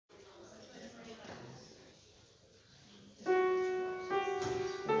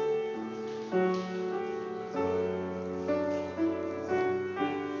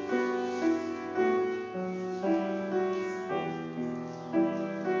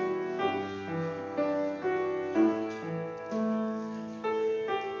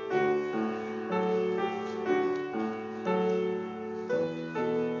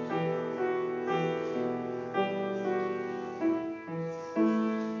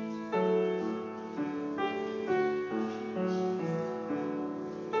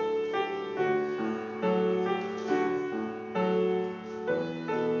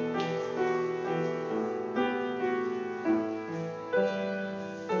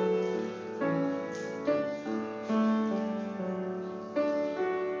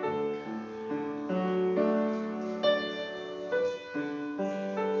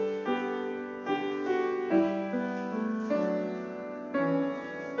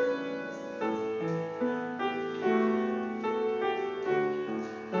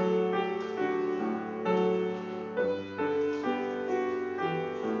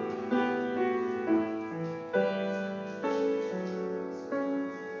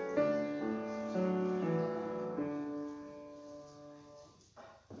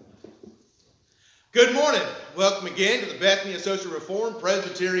Good morning. Welcome again to the Bethany Associate Reformed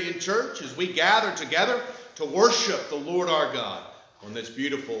Presbyterian Church as we gather together to worship the Lord our God on this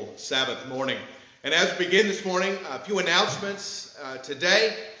beautiful Sabbath morning. And as we begin this morning, a few announcements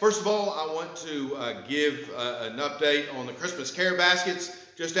today. First of all, I want to give an update on the Christmas care baskets.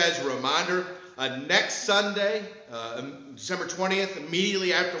 Just as a reminder, next Sunday, December 20th,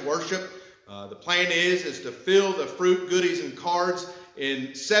 immediately after worship, the plan is to fill the fruit, goodies, and cards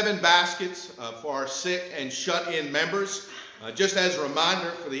in 7 baskets for our sick and shut-in members. Just as a reminder,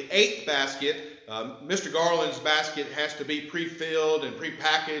 for the 8th basket, Mr. Garland's basket has to be pre-filled and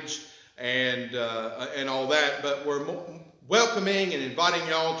pre-packaged and all that. But we're welcoming and inviting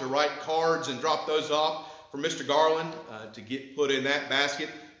y'all to write cards and drop those off for Mr. Garland to get put in that basket.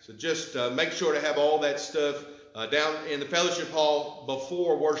 So just make sure to have all that stuff down in the fellowship hall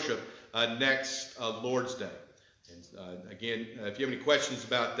before worship next Lord's Day. Again, if you have any questions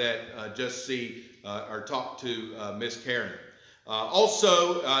about that, just see or talk to Miss Karen.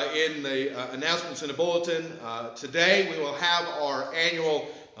 Also, in the announcements in the bulletin, today we will have our annual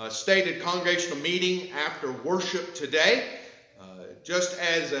stated congregational meeting after worship today. Just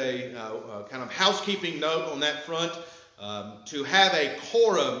as a kind of housekeeping note on that front, to have a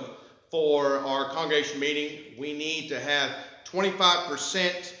quorum for our congregation meeting, we need to have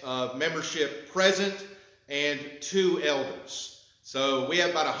 25% of membership present and 2 elders. So we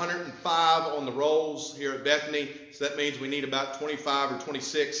have about 105 on the rolls here at Bethany. So that means we need about 25 or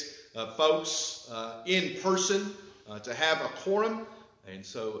 26 folks in person to have a quorum. And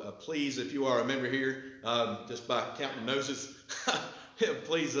so please, if you are a member here, just by counting noses,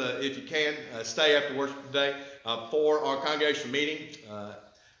 please, if you can, stay after worship today for our congregational meeting.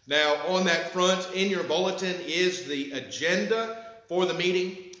 Now, on that front, in your bulletin is the agenda for the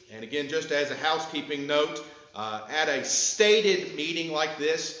meeting. And again, just as a housekeeping note, at a stated meeting like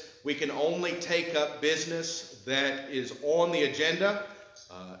this, we can only take up business that is on the agenda.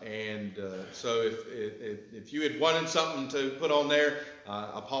 So if you had wanted something to put on there,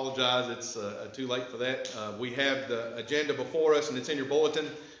 I apologize, it's too late for that. We have the agenda before us and it's in your bulletin.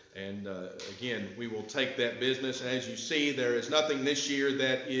 And again, we will take that business. And as you see, there is nothing this year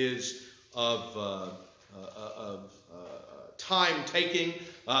that is of time-taking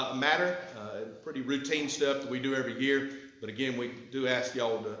matter. Pretty routine stuff that we do every year. But again, we do ask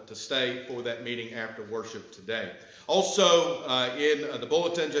y'all to stay for that meeting after worship today. Also, in the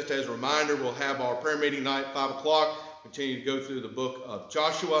bulletin, just as a reminder, we'll have our prayer meeting night at 5 o'clock. Continue to go through the book of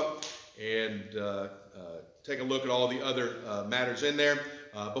Joshua and take a look at all the other matters in there.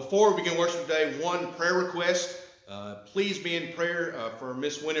 Before we begin worship today, one prayer request. Please be in prayer for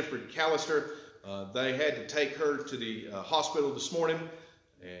Miss Winifred Callister. They had to take her to the hospital this morning,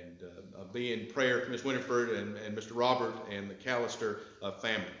 and be in prayer for Miss Winifred and Mr. Robert and the Callister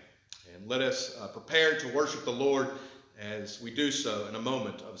family. And let us prepare to worship the Lord as we do so in a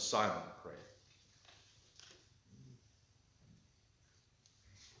moment of silent prayer.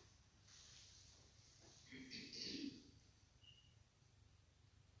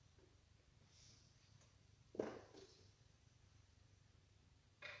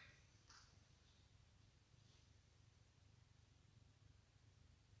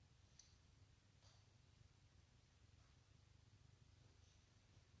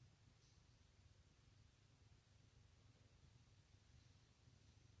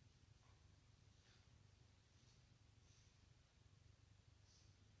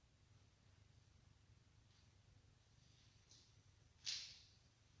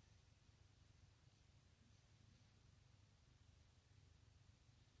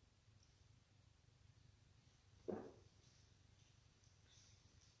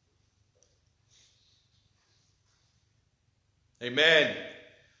 Amen.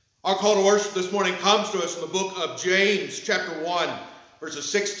 Our call to worship this morning comes to us from the book of James, chapter 1, verses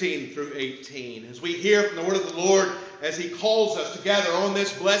 16 through 18. As we hear from the word of the Lord as he calls us together on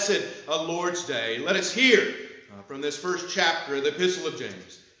this blessed Lord's Day, let us hear from this first chapter of the Epistle of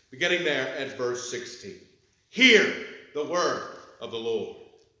James, beginning there at verse 16. Hear the word of the Lord.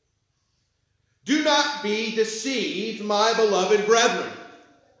 Do not be deceived, my beloved brethren.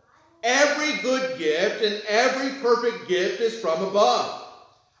 Every good gift and every perfect gift is from above,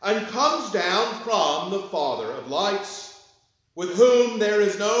 and comes down from the Father of lights, with whom there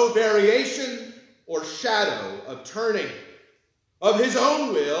is no variation or shadow of turning. Of his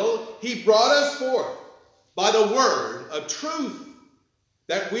own will he brought us forth by the word of truth,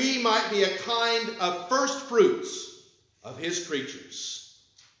 that we might be a kind of first fruits of his creatures.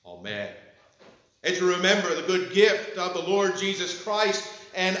 Amen. And to remember the good gift of the Lord Jesus Christ,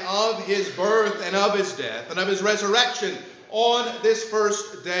 and of his birth and of his death and of his resurrection on this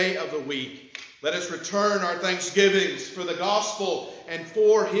first day of the week. Let us return our thanksgivings for the gospel and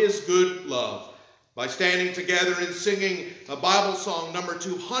for his good love by standing together and singing a Bible song number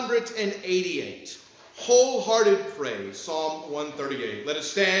 288, Wholehearted Praise, Psalm 138. Let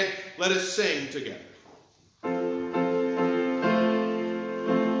us stand, let us sing together.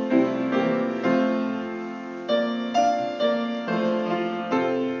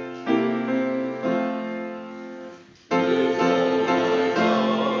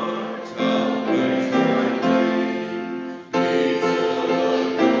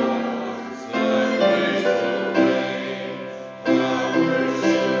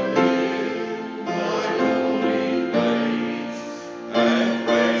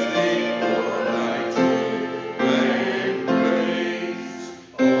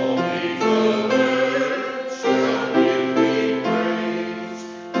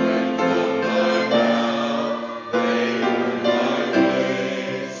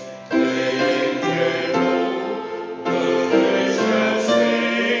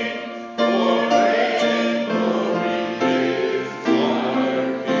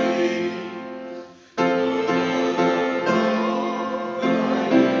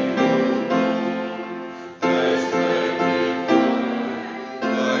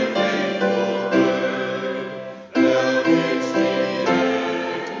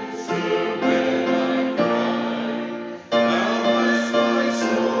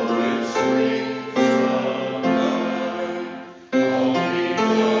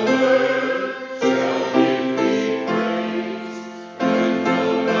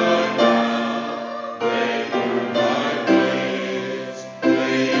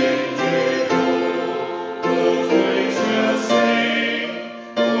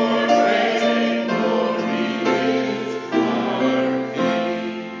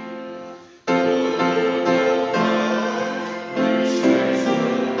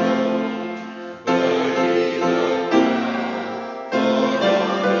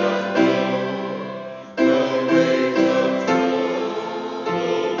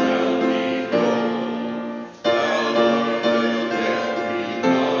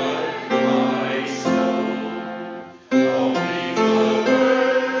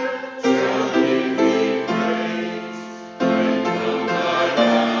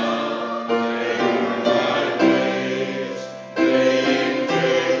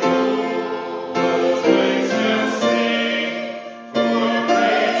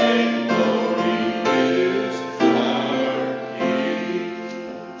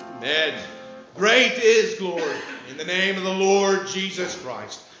 Jesus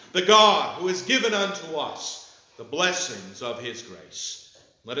Christ, the God who has given unto us the blessings of his grace.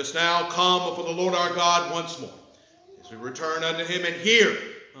 Let us now come before the Lord our God once more as we return unto him and hear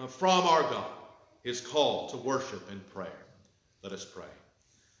from our God his call to worship and prayer. Let us pray.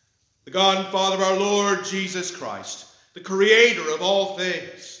 The God and Father of our Lord Jesus Christ, the creator of all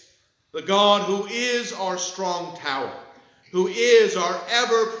things, the God who is our strong tower, who is our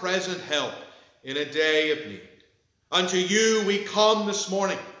ever-present help in a day of need. Unto you we come this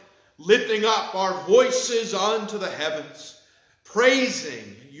morning, lifting up our voices unto the heavens,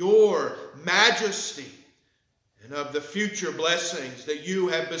 praising your majesty and of the future blessings that you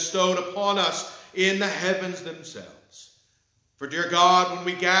have bestowed upon us in the heavens themselves. For, dear God, when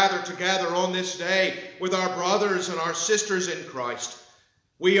we gather together on this day with our brothers and our sisters in Christ,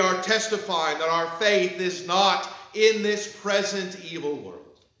 we are testifying that our faith is not in this present evil world.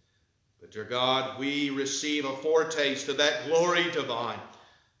 But, dear God, we receive a foretaste of that glory divine.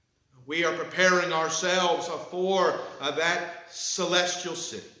 We are preparing ourselves for that celestial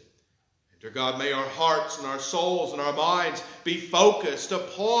city. And, dear God, may our hearts and our souls and our minds be focused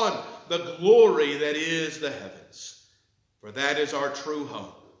upon the glory that is the heavens. For that is our true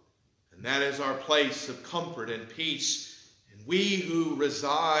home, and that is our place of comfort and peace. And we who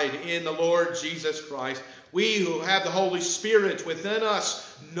reside in the Lord Jesus Christ, we who have the Holy Spirit within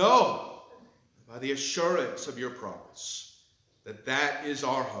us, know by the assurance of your promise that that is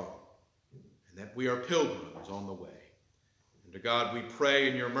our home and that we are pilgrims on the way. And to God we pray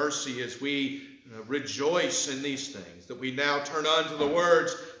in your mercy as we rejoice in these things, that we now turn unto the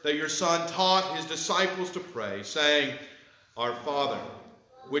words that your Son taught his disciples to pray, saying, Our Father,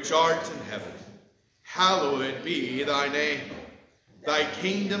 which art in heaven, hallowed be thy name. Thy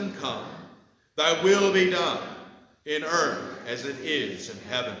kingdom come, thy will be done in earth as it is in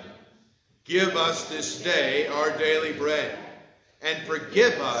heaven. Give us this day our daily bread, and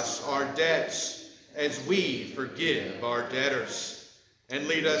forgive us our debts as we forgive our debtors. And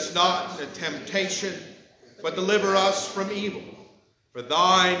lead us not into temptation, but deliver us from evil. For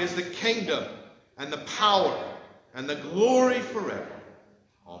thine is the kingdom, and the power, and the glory forever.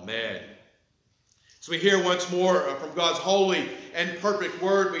 Amen. As we hear once more from God's holy and perfect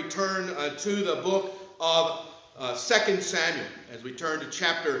word, we turn to the book of 2 Samuel as we turn to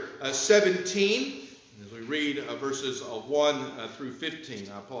chapter 17, as we read verses 1 through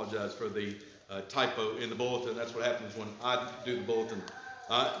 15. I apologize for the typo in the bulletin. That's what happens when I do the bulletin.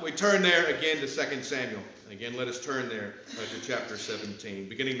 We turn there again to 2 Samuel. Again, let us turn there to chapter 17,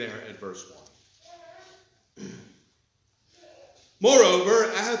 beginning there at verse 1. Moreover,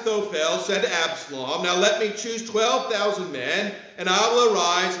 Ahithophel said to Absalom, "Now let me choose 12,000 men, and I will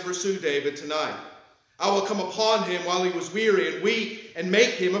arise and pursue David tonight. I will come upon him while he was weary and weak, and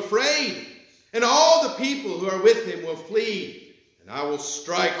make him afraid. And all the people who are with him will flee, and I will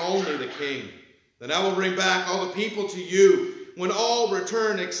strike only the king. Then I will bring back all the people to you. When all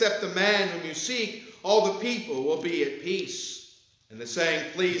return except the man whom you seek, all the people will be at peace." And the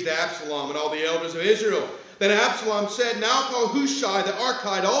saying pleased Absalom and all the elders of Israel. Then Absalom said, "Now call Hushai the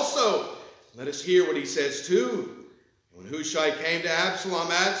Archite also. Let us hear what he says too." And when Hushai came to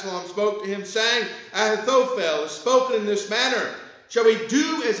Absalom, Absalom spoke to him, saying, "Ahithophel has spoken in this manner. Shall we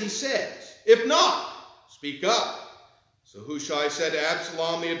do as he says? If not, speak up." So Hushai said to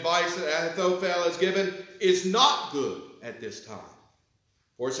Absalom, "The advice that Ahithophel has given is not good at this time.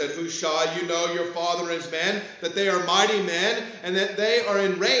 For," said Hushai, "you know your father and his men, that they are mighty men, and that they are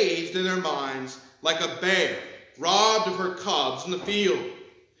enraged in their minds, like a bear robbed of her cubs in the field.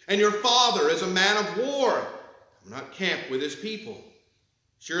 And your father is a man of war, and will not camp with his people.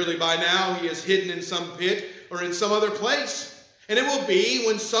 Surely by now he is hidden in some pit or in some other place. And it will be,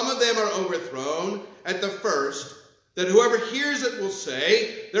 when some of them are overthrown at the first, that whoever hears it will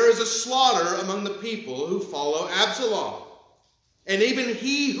say, 'There is a slaughter among the people who follow Absalom.' And even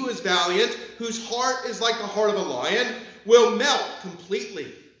he who is valiant, whose heart is like the heart of a lion, will melt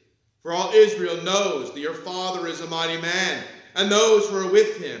completely. For all Israel knows that your father is a mighty man, and those who are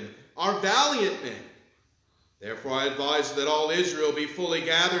with him are valiant men. Therefore I advise that all Israel be fully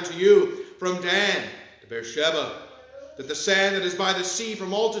gathered to you from Dan to Beersheba, that the sand that is by the sea for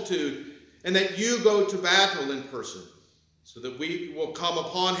multitude, and that you go to battle in person, so that we will come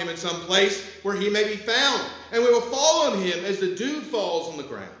upon him in some place where he may be found, and we will fall on him as the dew falls on the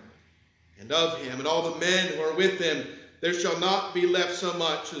ground. And of him and all the men who are with him there shall not be left so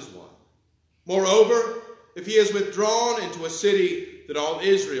much as one. Moreover, if he is withdrawn into a city, then all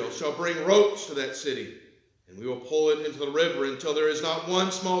Israel shall bring ropes to that city, and we will pull it into the river until there is not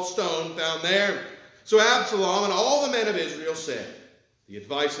one small stone found there." So Absalom and all the men of Israel said, "The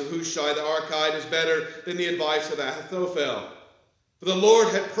advice of Hushai the Archite is better than the advice of Ahithophel." For the Lord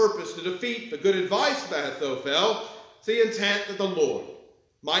had purposed to defeat the good advice of Ahithophel, with the intent that the Lord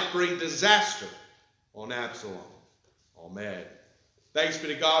might bring disaster on Absalom. Amen. Thanks be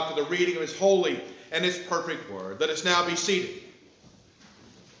to God for the reading of his holy and his perfect word. Let us now be seated.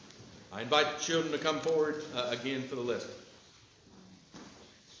 I invite the children to come forward again for the lesson.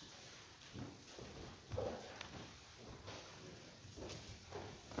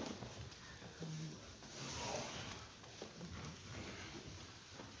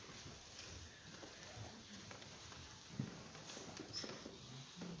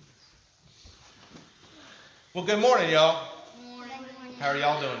 Well, good morning, y'all. How are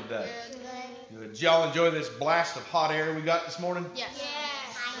y'all doing today? Good. Did y'all enjoy this blast of hot air we got this morning? Yes.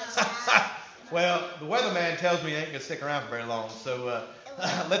 Well, the weatherman tells me it ain't going to stick around for very long, so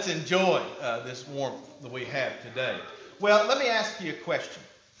let's enjoy this warmth that we have today. Well, let me ask you a question.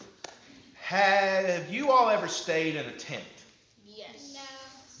 Have you all ever stayed in a tent? Yes. No.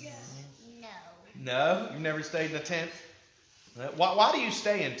 Yes. No. No? You've never stayed in a tent? Why do you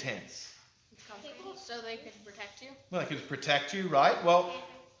stay in tents? So they could protect you? Well, it could protect you, right? Well,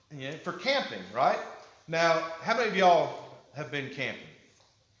 yeah, for camping, right? Now, how many of y'all have been camping?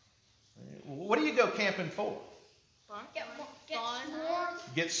 What do you go camping for? Fun. Get Fun.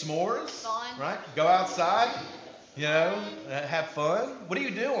 s'mores. Get s'mores, Fun. right? Go outside, have fun. What do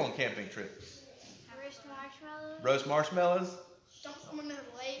you do on camping trips? Roast marshmallows. Roast marshmallows? Jump someone into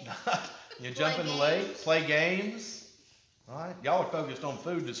the lake. You jump in the lake, play games. All right, y'all are focused on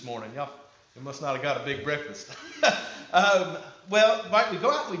food this morning. You must not have got a big breakfast. Well, right, we go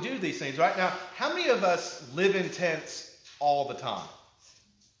out and we do these things, right? Now, how many of us live in tents all the time?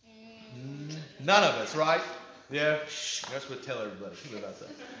 None of us, right? Yeah, that's what tell everybody. What I say.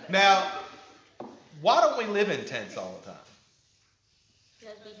 Now, why don't we live in tents all the time?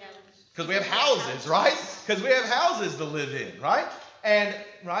 Because we have houses, right? Because we have houses to live in, right? And,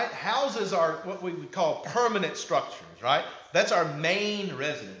 right, houses are what we would call permanent structures, right? That's our main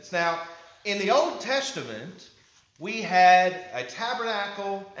residence. Now, in the Old Testament, we had a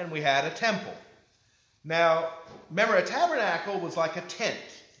tabernacle and we had a temple. Now, remember, a tabernacle was like a tent,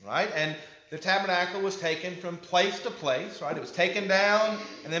 right? And the tabernacle was taken from place to place, right? It was taken down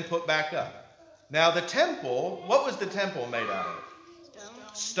and then put back up. Now the temple, what was the temple made out of?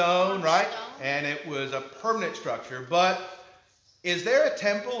 Stone, right? And it was a permanent structure. But is there a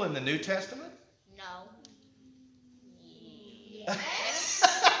temple in the New Testament? No.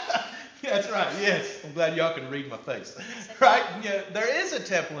 That's right, yes. I'm glad y'all can read my face. Right? Yeah, there is a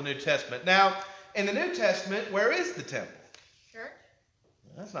temple in the New Testament. Now, in the New Testament, where is the temple? Church.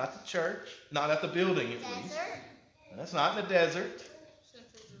 That's not the church. Not at the building, at least. That's not in the desert.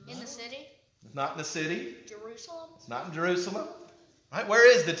 In the city. It's not in the city. Jerusalem. It's not in Jerusalem. Right? Where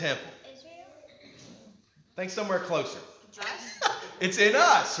is the temple? Israel. Think somewhere closer. Us. It's in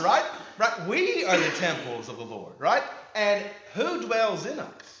us, right? Right. We are the temples of the Lord, right? And who dwells in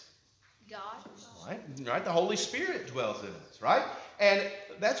us? God. Right? The Holy Spirit dwells in us, right? And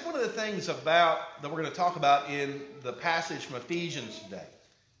that's one of the things about that we're going to talk about in the passage from Ephesians today,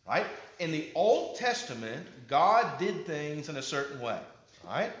 right? In the Old Testament, God did things in a certain way,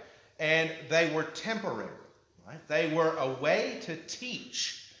 right? And they were temporary, right? They were a way to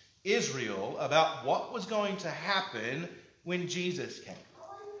teach Israel about what was going to happen when Jesus came.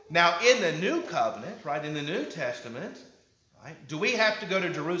 Now, in the New Covenant, right, in the New Testament, right, do we have to go to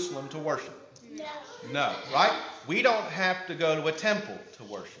Jerusalem to worship? No. No, right? We don't have to go to a temple to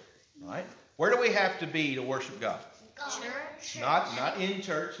worship, right? Where do we have to be to worship God? Church. Not in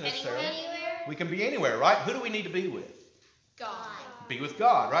church necessarily. Anywhere. We can be anywhere, right? Who do we need to be with? God. Be with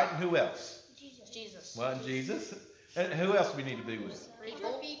God, right? And who else? Jesus. Well, Jesus. And who else do we need to be with?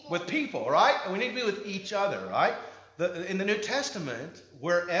 People. With people, right? And we need to be with each other, right? In the New Testament,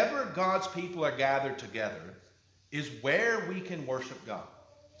 wherever God's people are gathered together is where we can worship God.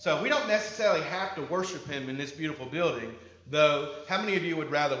 So we don't necessarily have to worship Him in this beautiful building, though how many of you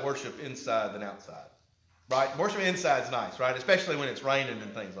would rather worship inside than outside? Right? Worship inside is nice, right? Especially when it's raining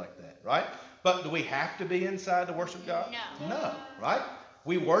and things like that, right? But do we have to be inside to worship God? No. No, right?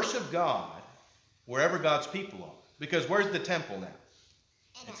 We worship God wherever God's people are. Because where's the temple now?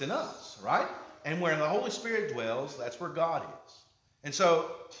 It's in us, right? And where the Holy Spirit dwells, that's where God is. And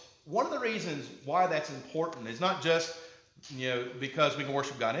so one of the reasons why that's important is not just, because we can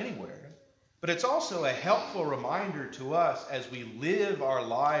worship God anywhere, but it's also a helpful reminder to us as we live our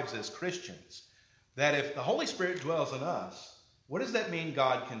lives as Christians that if the Holy Spirit dwells in us, what does that mean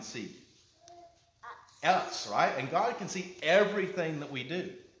God can see? Us, right? And God can see everything that we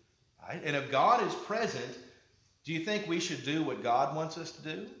do, right? And if God is present, do you think we should do what God wants us to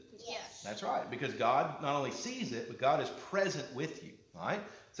do? Yes. That's right, because God not only sees it, but God is present with you, right?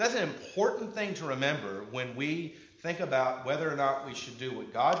 So that's an important thing to remember when we think about whether or not we should do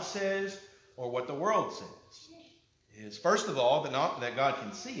what God says or what the world says. Is first of all, that God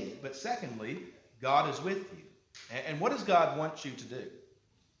can see it, but secondly, God is with you. And what does God want you to do?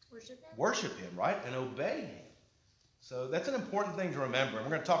 Worship Him. Worship Him, right? And obey Him. So that's an important thing to remember. And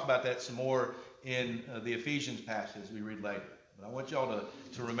we're going to talk about that some more in the Ephesians passage we read later. But I want y'all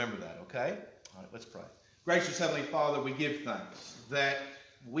to remember that, okay? All right, let's pray. Gracious Heavenly Father, we give thanks that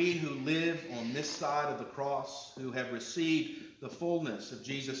we who live on this side of the cross, who have received the fullness of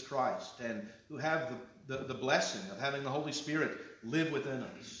Jesus Christ, and who have the blessing of having the Holy Spirit live within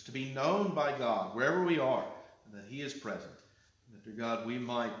us, to be known by God wherever we are, and that He is present. That, dear God, we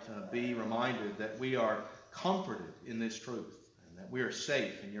might be reminded that we are comforted in this truth, and that we are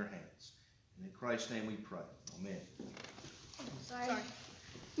safe in your hands. And in Christ's name we pray. Amen. Sorry.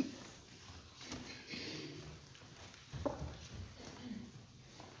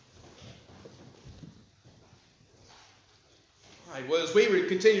 All right, well, as we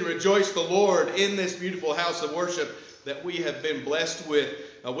continue to rejoice the Lord in this beautiful house of worship that we have been blessed with,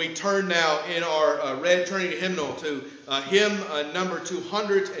 we turn now in our red Trinity hymnal to hymn number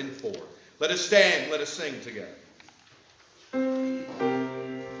 204. Let us stand, let us sing together.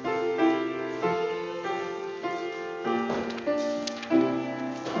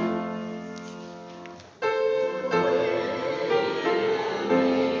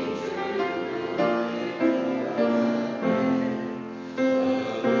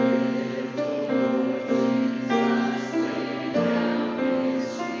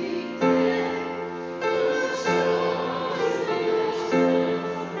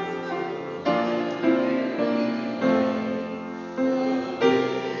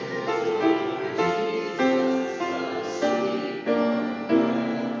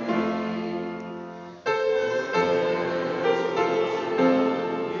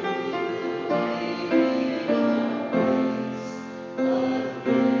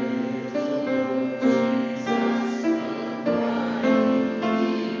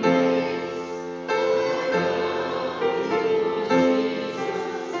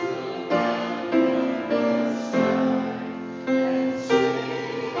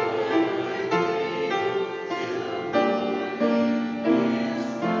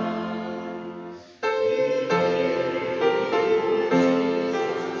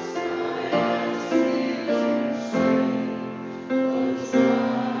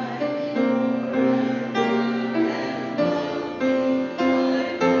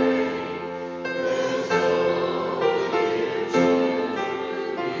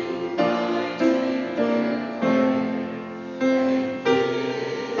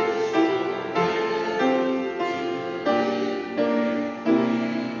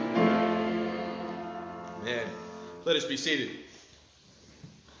 Let us be seated.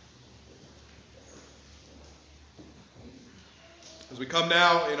 As we come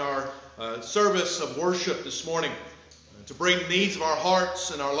now in our service of worship this morning to bring the needs of our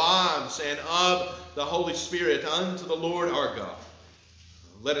hearts and our lives and of the Holy Spirit unto the Lord our God,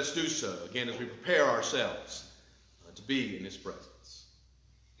 let us do so again as we prepare ourselves to be in His presence.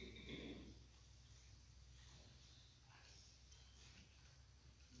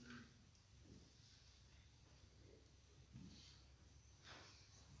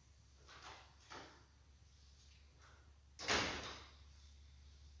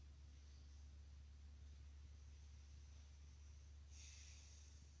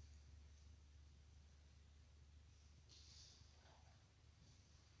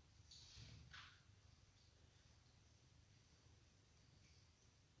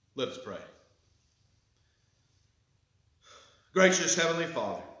 Let us pray. Gracious Heavenly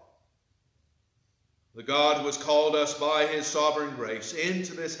Father, the God who has called us by His sovereign grace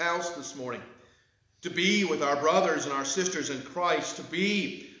into this house this morning to be with our brothers and our sisters in Christ, to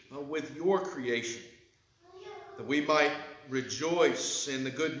be with your creation, that we might rejoice in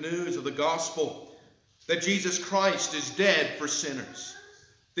the good news of the gospel, that Jesus Christ is dead for sinners,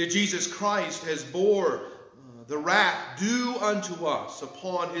 that Jesus Christ has bore the wrath due unto us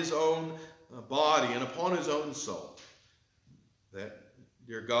upon His own body and upon His own soul. That,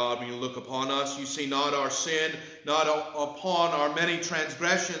 dear God, when you look upon us, you see not our sin, not upon our many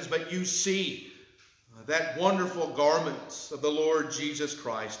transgressions, but you see that wonderful garment of the Lord Jesus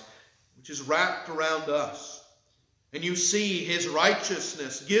Christ, which is wrapped around us. And you see His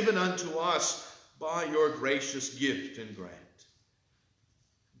righteousness given unto us by your gracious gift and grant.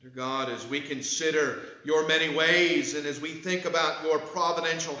 Dear God, as we consider your many ways and as we think about your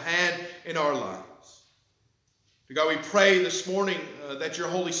providential hand in our lives, dear God, we pray this morning that your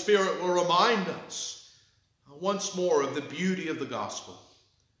Holy Spirit will remind us once more of the beauty of the gospel,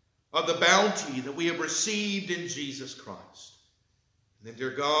 of the bounty that we have received in Jesus Christ. And then, dear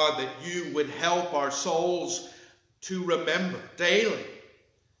God, that you would help our souls to remember daily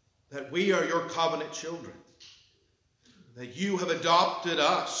that we are your covenant children, that you have adopted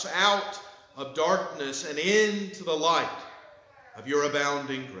us out of darkness and into the light of your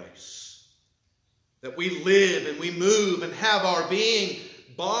abounding grace. That we live and we move and have our being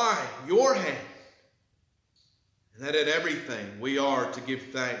by your hand. And that in everything we are to give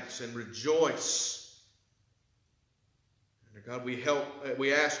thanks and rejoice. And God,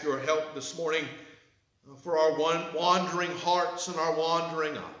 we ask your help this morning for our wandering hearts and our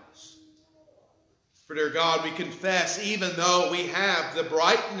wandering eyes. For, dear God, we confess, even though we have the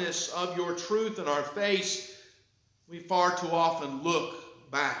brightness of your truth in our face, we far too often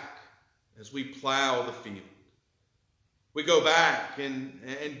look back as we plow the field. We go back and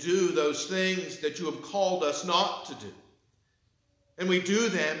do those things that you have called us not to do. And we do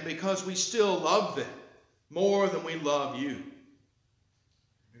them because we still love them more than we love you.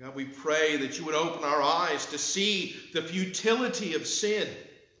 God, we pray that you would open our eyes to see the futility of sin,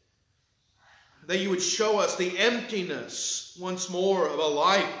 that you would show us the emptiness once more of a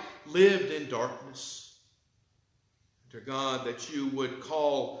life lived in darkness. Dear God, that you would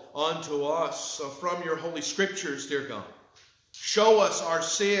call unto us from your holy scriptures, dear God. Show us our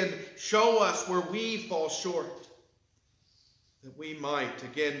sin. Show us where we fall short, that we might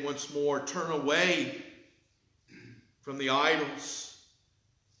again once more turn away from the idols,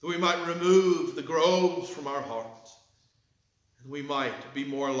 that we might remove the groves from our hearts, and we might be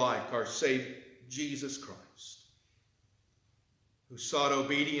more like our Savior, Jesus Christ, who sought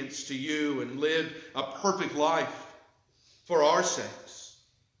obedience to you and lived a perfect life for our sakes.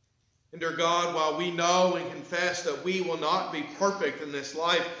 And dear God, while we know and confess that we will not be perfect in this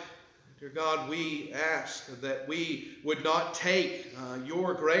life, dear God, we ask that we would not take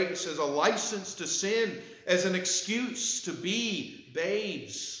your grace as a license to sin, as an excuse to be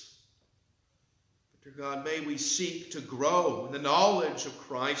babes. But dear God, may we seek to grow in the knowledge of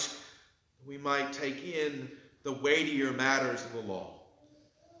Christ, that we might take in the weightier matters of the law,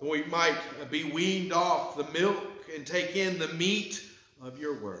 that we might be weaned off the milk and take in the meat of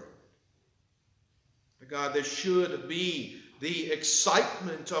your word. Dear God, this should be the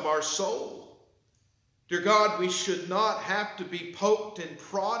excitement of our soul. Dear God, we should not have to be poked and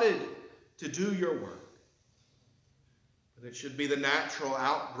prodded to do your work, but it should be the natural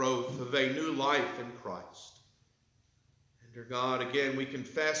outgrowth of a new life in Christ. And dear God, again, we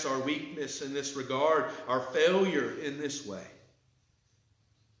confess our weakness in this regard, our failure in this way.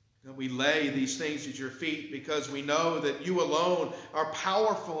 And we lay these things at your feet because we know that you alone are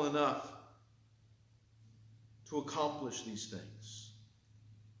powerful enough to accomplish these things.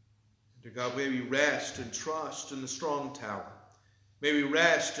 Dear God, may we rest and trust in the strong tower. May we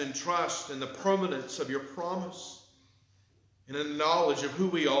rest and trust in the permanence of your promise and in the knowledge of who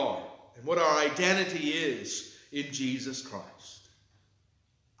we are and what our identity is in Jesus Christ.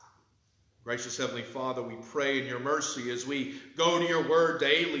 Gracious Heavenly Father, we pray in your mercy as we go to your word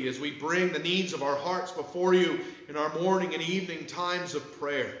daily, as we bring the needs of our hearts before you in our morning and evening times of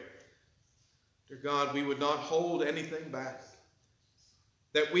prayer. Dear God, we would not hold anything back,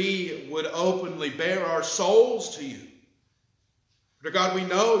 that we would openly bare our souls to you. Dear God, we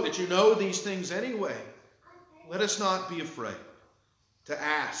know that you know these things anyway. Let us not be afraid to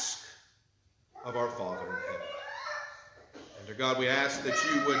ask of our Father in heaven. And dear God, we ask that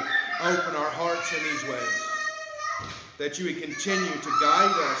you would open our hearts in these ways, that you would continue to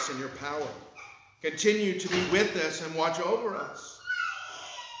guide us in your power, continue to be with us and watch over us.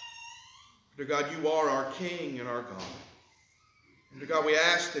 Dear God, you are our King and our God. And dear God, we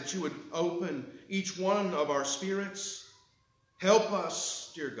ask that you would open each one of our spirits. Help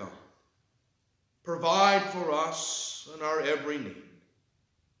us, dear God. Provide for us in our every need.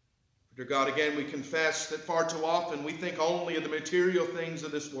 Dear God, again, we confess that far too often we think only of the material things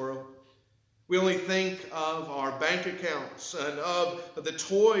of this world. We only think of our bank accounts and of the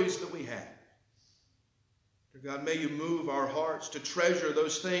toys that we have. Dear God, may you move our hearts to treasure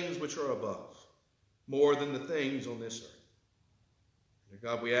those things which are above, more than the things on this earth. Dear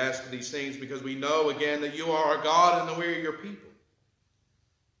God, we ask these things because we know, again, that you are our God and that we are your people.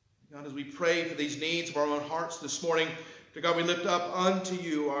 God, as we pray for these needs of our own hearts this morning, dear God, we lift up unto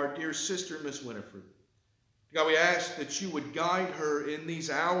you our dear sister, Miss Winifred. Dear God, we ask that you would guide her in these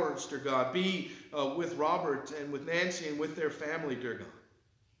hours, dear God. Be with Robert and with Nancy and with their family, dear God.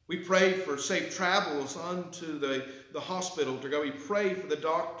 We pray for safe travels unto the hospital, dear God. We pray for the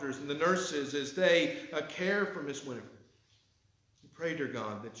doctors and the nurses as they care for Miss Winifred. We pray, dear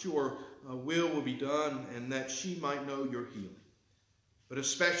God, that your will be done and that she might know your healing, but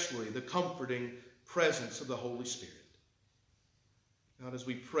especially the comforting presence of the Holy Spirit. God, as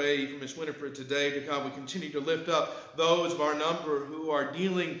we pray for Miss Winifred today, dear God, we continue to lift up those of our number who are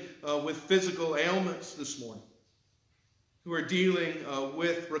dealing with physical ailments this morning, who are dealing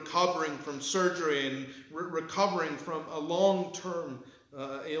with recovering from surgery and recovering from a long-term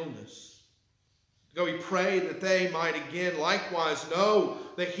illness. God, we pray that they might again likewise know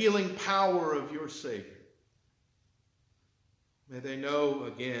the healing power of your Savior. May they know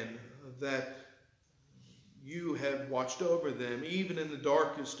again that you have watched over them even in the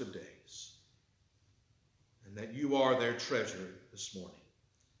darkest of days, and that you are their treasure this morning.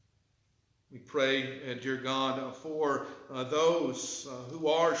 We pray, dear God, for those who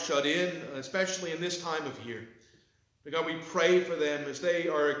are shut in, especially in this time of year. Dear God, we pray for them as they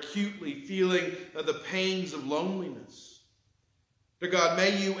are acutely feeling the pains of loneliness. Dear God,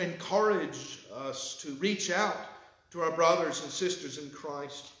 may you encourage us to reach out to our brothers and sisters in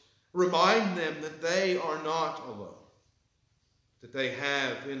Christ. Remind them that they are not alone, that they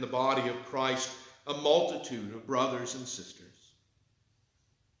have in the body of Christ a multitude of brothers and sisters.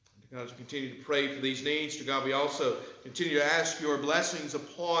 And God, as we continue to pray for these needs, to God, we also continue to ask your blessings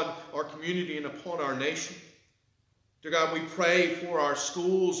upon our community and upon our nation. Dear God, we pray for our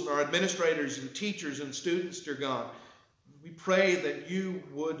schools and our administrators and teachers and students, dear God. We pray that you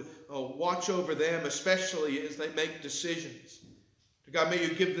would watch over them, especially as they make decisions. God, may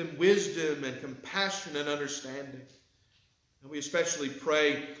you give them wisdom and compassion and understanding. And we especially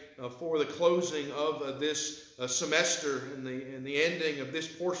pray for the closing of this semester and the ending of this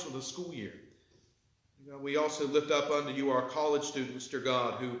portion of the school year. God, we also lift up unto you our college students, dear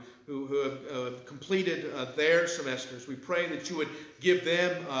God, who have completed their semesters. We pray that you would give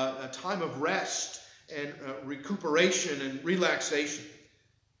them a time of rest and recuperation and relaxation.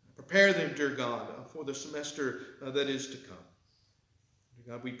 Prepare them, dear God, for the semester that is to come.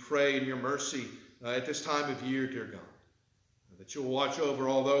 God, we pray in your mercy at this time of year, dear God, that you'll watch over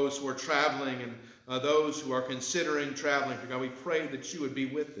all those who are traveling and those who are considering traveling. Dear God, we pray that you would be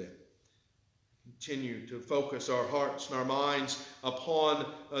with them. Continue to focus our hearts and our minds upon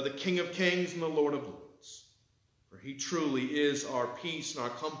the King of Kings and the Lord of Lords. For he truly is our peace and our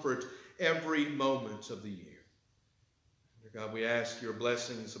comfort every moment of the year. Dear God, we ask your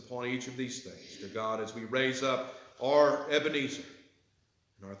blessings upon each of these things. Dear God, as we raise up our Ebenezer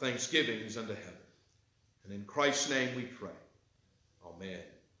and our thanksgivings unto heaven. And in Christ's name we pray. Amen.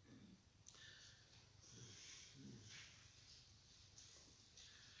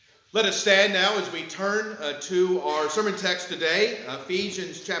 Let us stand now as we turn to our sermon text today,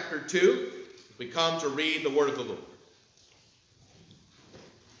 Ephesians chapter 2. We come to read the word of the Lord.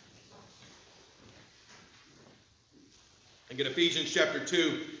 Again, Ephesians chapter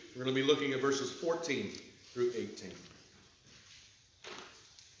 2, We're going to be looking at verses 14 through 18.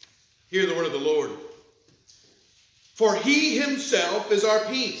 Hear the word of the Lord. For he himself is our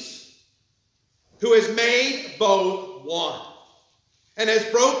peace, who has made both one, and has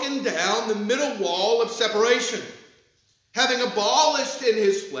broken down the middle wall of separation, having abolished in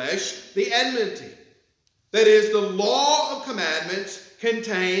his flesh the enmity, that is, the law of commandments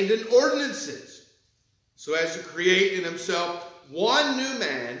contained in ordinances, so as to create in himself one new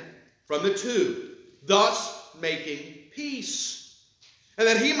man from the two, thus making peace. And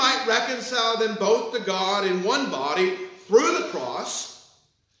that he might reconcile them both to God in one body through the cross,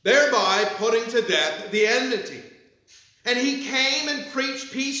 thereby putting to death the enmity. And he came and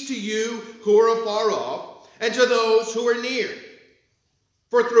preached peace to you who are afar off, and to those who are near.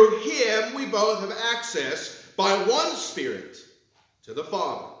 For through him we both have access by one Spirit to the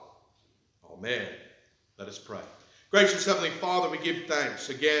Father. Amen. Let us pray. Gracious Heavenly Father, we give thanks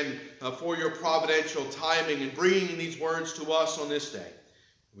again for your providential timing in bringing these words to us on this day.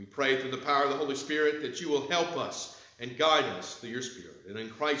 We pray through the power of the Holy Spirit that you will help us and guide us through your Spirit. And in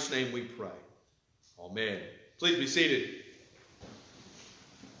Christ's name we pray. Amen. Please be seated.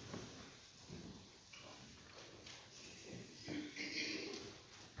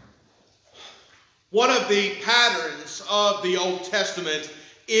 One of the patterns of the Old Testament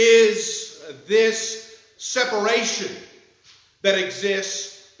is this separation that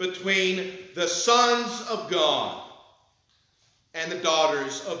exists between the sons of God and the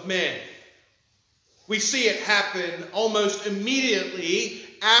daughters of men. We see it happen almost immediately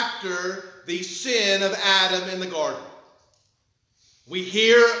after the sin of Adam in the garden. We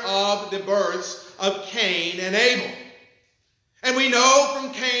hear of the births of Cain and Abel. And we know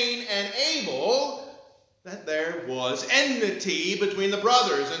from Cain and Abel that there was enmity between the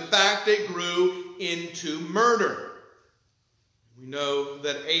brothers. In fact, it grew into murder. We know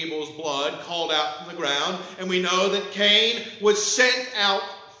that Abel's blood called out from the ground, and we know that Cain was sent out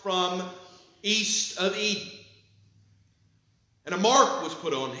from east of Eden. And a mark was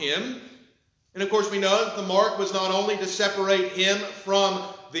put on him. And of course we know that the mark was not only to separate him from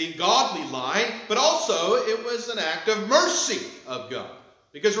the godly line, but also it was an act of mercy of God.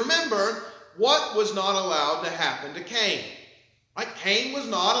 Because remember, what was not allowed to happen to Cain? Right? Cain was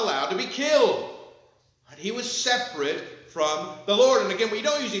not allowed to be killed. Right? He was separate from the Lord. And again, we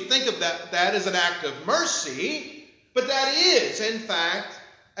don't usually think of that as an act of mercy, but that is, in fact,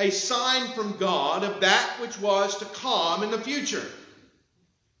 a sign from God of that which was to come in the future.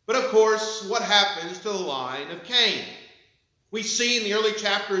 But of course, what happens to the line of Cain? We see in the early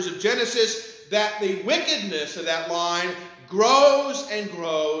chapters of Genesis that the wickedness of that line grows and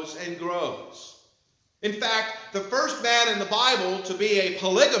grows and grows. In fact, the first man in the Bible to be a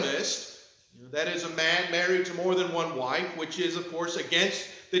polygamist, that is a man married to more than one wife, which is, of course, against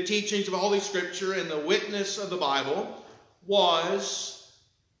the teachings of Holy Scripture and the witness of the Bible, was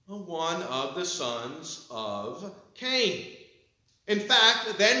one of the sons of Cain. In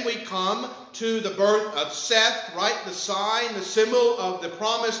fact, then we come to the birth of Seth, right? The sign, the symbol of the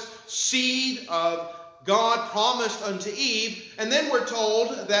promised seed of God promised unto Eve. And then we're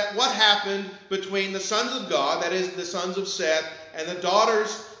told that what happened between the sons of God, that is the sons of Seth, and the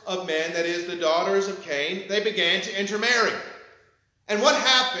daughters of men, that is the daughters of Cain, they began to intermarry. And what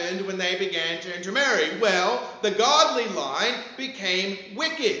happened when they began to intermarry? Well, the godly line became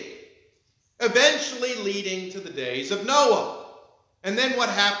wicked, eventually leading to the days of Noah. And then what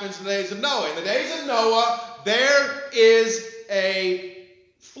happens in the days of Noah? In the days of Noah, there is a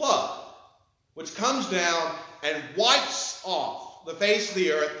flood which comes down and wipes off the face of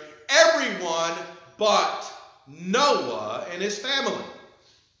the earth everyone but Noah and his family.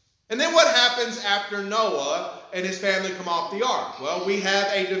 And then what happens after Noah and his family come off the ark? Well, we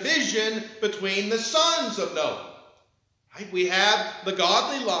have a division between the sons of Noah. Right? We have the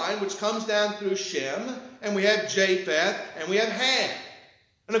godly line, which comes down through Shem, and we have Japheth, and we have Ham.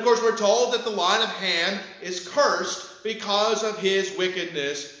 And of course, we're told that the line of Ham is cursed because of his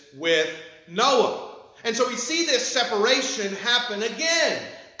wickedness with Noah. And so we see this separation happen again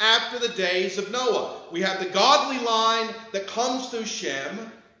after the days of Noah. We have the godly line that comes through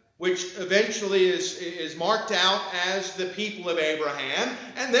Shem, which eventually is marked out as the people of Abraham.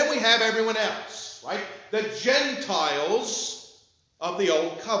 And then we have everyone else, right? The Gentiles of the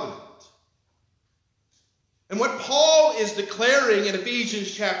Old Covenant. And what Paul is declaring in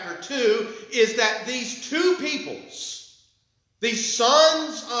Ephesians chapter 2 is that these two peoples, the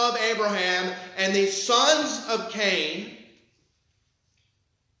sons of Abraham and the sons of Cain,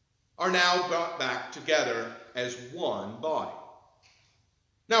 are now brought back together as one body.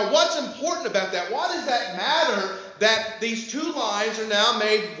 Now, what's important about that? Why does that matter that these two lives are now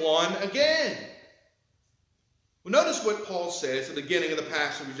made one again. Well, notice what Paul says at the beginning of the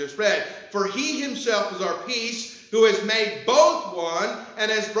passage we just read. For he himself is our peace, who has made both one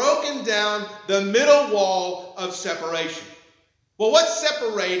and has broken down the middle wall of separation. Well, what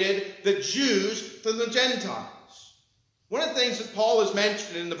separated the Jews from the Gentiles? One of the things that Paul has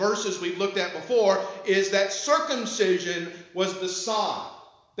mentioned in the verses we've looked at before is that circumcision was the sign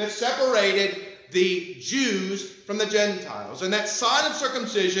that separated the Jews from the Gentiles. And that sign of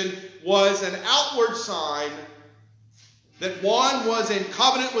circumcision was an outward sign that one was in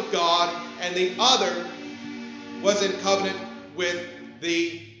covenant with God and the other was in covenant with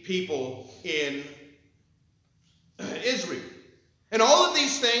the people in Israel. And all of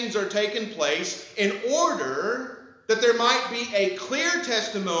these things are taking place in order that there might be a clear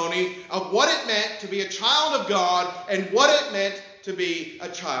testimony of what it meant to be a child of God and what it meant to be a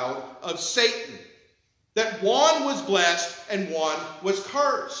child of Satan. That one was blessed and one was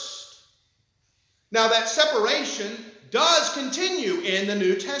cursed. Now that separation does continue in the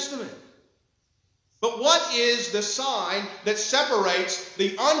New Testament. But what is the sign that separates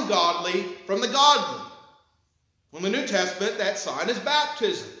the ungodly from the godly? Well, in the New Testament, that sign is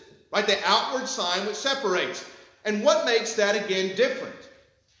baptism, right? The outward sign which separates. And what makes that again different?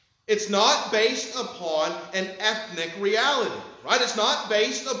 It's not based upon an ethnic reality, right? It's not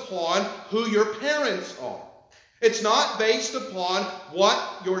based upon who your parents are. It's not based upon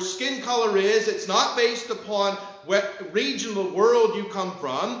what your skin color is. It's not based upon what region of the world you come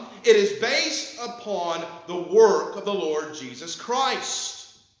from. It is based upon the work of the Lord Jesus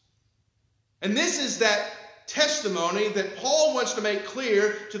Christ. And this is that testimony that Paul wants to make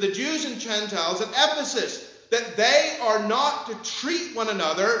clear to the Jews and Gentiles at Ephesus, that they are not to treat one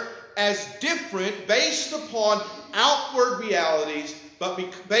another as different based upon outward realities, but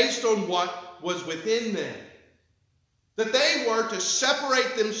based on what was within them. That they were to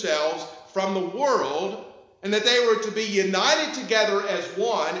separate themselves from the world, and that they were to be united together as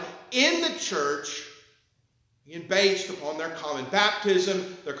one in the church, and based upon their common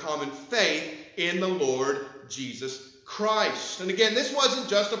baptism, their common faith in the Lord Jesus Christ. And again, this wasn't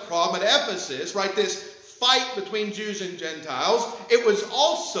just a problem at Ephesus, right? This fight between Jews and Gentiles. It was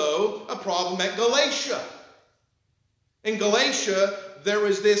also a problem at Galatia. In Galatia, there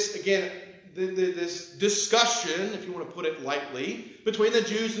was this, again, this discussion, if you want to put it lightly, between the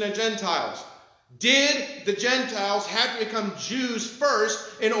Jews and the Gentiles. Did the Gentiles have to become Jews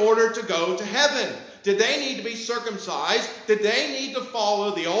first in order to go to heaven? Did they need to be circumcised? Did they need to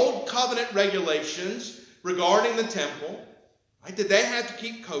follow the old covenant regulations regarding the temple? Right? Did they have to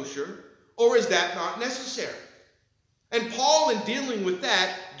keep kosher? Or is that not necessary? And Paul, in dealing with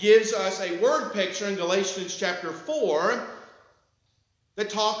that, gives us a word picture in Galatians chapter 4 that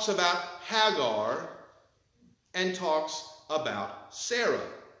talks about Hagar and talks about Sarah.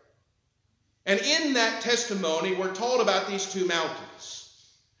 And in that testimony, we're told about these two mountains.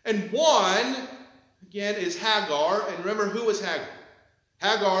 And one, again, is Hagar. And remember, who was Hagar?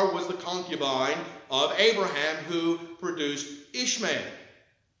 Hagar was the concubine of Abraham who produced Ishmael.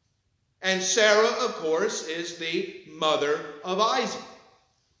 And Sarah, of course, is the mother of Isaac.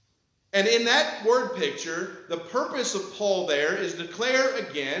 And in that word picture, the purpose of Paul there is to declare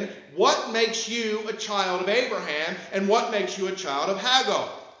again what makes you a child of Abraham and what makes you a child of Hagar.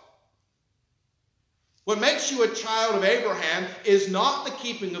 What makes you a child of Abraham is not the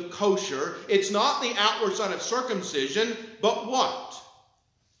keeping of kosher. It's not the outward sign of circumcision, but what?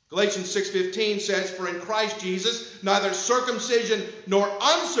 Galatians 6:15 says, for in Christ Jesus neither circumcision nor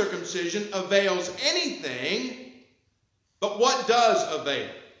uncircumcision avails anything, but what does avail?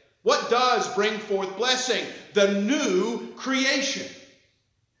 What does bring forth blessing? The new creation.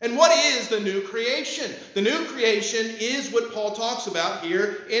 And what is the new creation? The new creation is what Paul talks about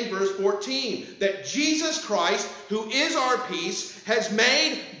here in verse 14. That Jesus Christ, who is our peace, has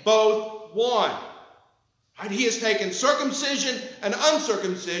made both one. Right? He has taken circumcision and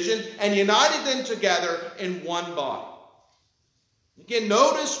uncircumcision and united them together in one body. Again,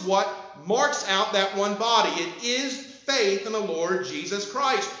 notice what marks out that one body. It is faith in the Lord Jesus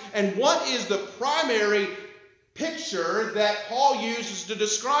Christ. And what is the primary picture that Paul uses to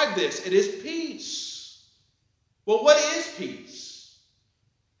describe this? It is peace. Well, what is peace?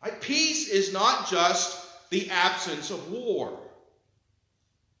 Right? Peace is not just the absence of war.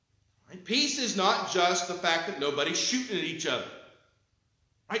 Right? Peace is not just the fact that nobody's shooting at each other.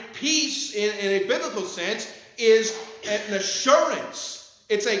 Right? Peace, in a biblical sense, is an assurance.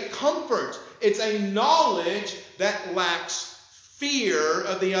 It's a comfort. It's a knowledge that lacks fear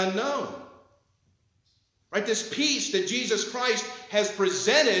of the unknown. Right? This peace that Jesus Christ has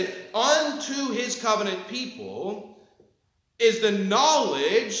presented unto his covenant people is the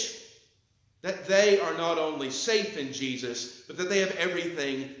knowledge that they are not only safe in Jesus, but that they have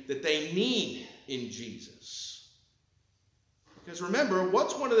everything that they need in Jesus. Because remember,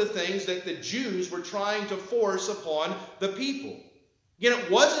 what's one of the things that the Jews were trying to force upon the people? Again, it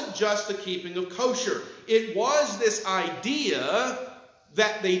wasn't just the keeping of kosher. It was this idea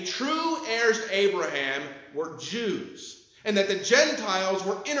that the true heirs to Abraham were Jews, and that the Gentiles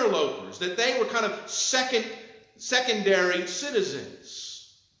were interlopers, that they were kind of secondary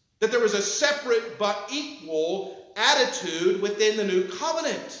citizens, that there was a separate but equal attitude within the new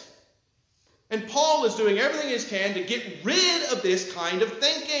covenant. And Paul is doing everything he can to get rid of this kind of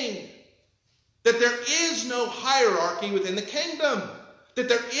thinking, that there is no hierarchy within the kingdom, that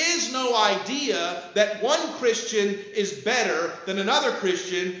there is no idea that one Christian is better than another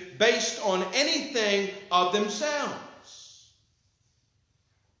Christian based on anything of themselves.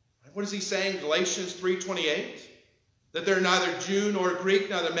 What is he saying? Galatians 3:28? That they're neither Jew nor Greek,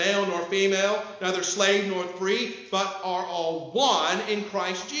 neither male nor female, neither slave nor free, but are all one in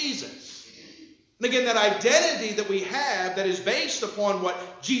Christ Jesus. And again, that identity that we have that is based upon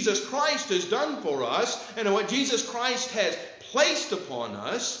what Jesus Christ has done for us and what Jesus Christ has placed upon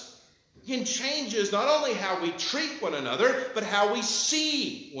us, again, changes not only how we treat one another, but how we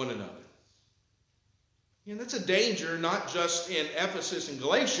see one another. And that's a danger not just in Ephesus and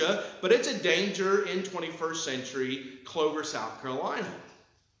Galatia, but it's a danger in 21st century Clover, South Carolina.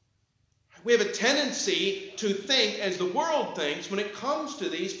 We have a tendency to think as the world thinks when it comes to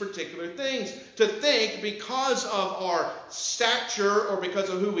these particular things. To think because of our stature or because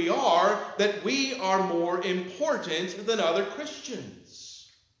of who we are, that we are more important than other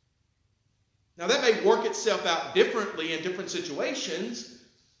Christians. Now that may work itself out differently in different situations,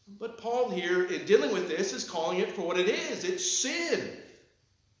 but Paul here, in dealing with this, is calling it for what it is. It's sin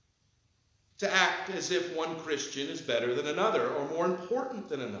to act as if one Christian is better than another or more important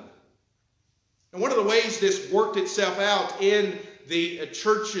than another. And one of the ways this worked itself out in the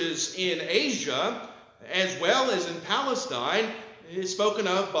churches in Asia, as well as in Palestine, is spoken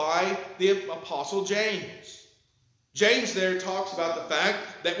of by the Apostle James. James there talks about the fact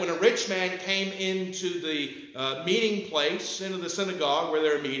that when a rich man came into the meeting place, into the synagogue where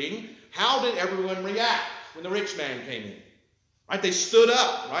they're meeting, how did everyone react when the rich man came in? Right? They stood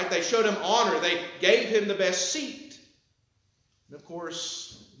up, right? They showed him honor. They gave him the best seat. And of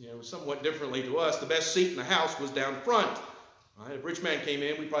course, somewhat differently to us, the best seat in the house was down front. Right? If a rich man came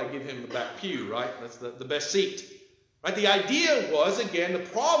in, we'd probably give him the back pew, right? That's the best seat. Right? The idea was, again, the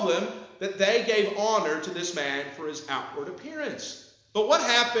problem that they gave honor to this man for his outward appearance. But what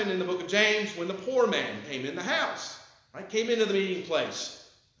happened in the book of James when the poor man came in the house? Right? Came into the meeting place.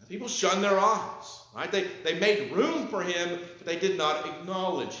 People shunned their eyes. Right? They made room for him, but they did not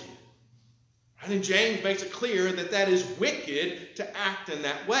acknowledge him. And James makes it clear that that is wicked to act in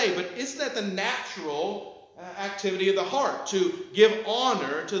that way. But isn't that the natural activity of the heart? To give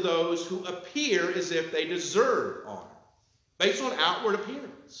honor to those who appear as if they deserve honor, based on outward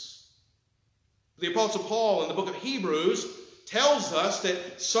appearance. The Apostle Paul in the book of Hebrews tells us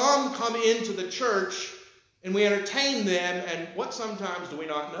that some come into the church and we entertain them, and what sometimes do we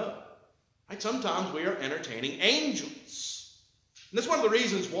not know? Right? Sometimes we are entertaining angels. And that's one of the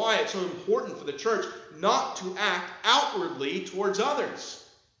reasons why it's so important for the church not to act outwardly towards others,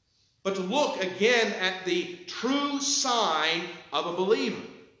 but to look again at the true sign of a believer.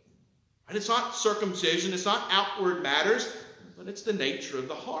 And it's not circumcision, it's not outward matters, but it's the nature of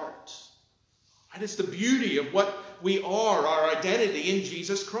the heart. And it's the beauty of what we are, our identity in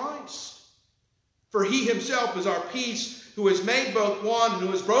Jesus Christ. For he himself is our peace, who has made both one and who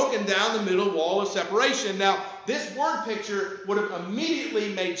has broken down the middle wall of separation. Now, this word picture would have immediately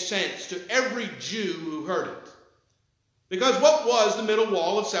made sense to every Jew who heard it. Because what was the middle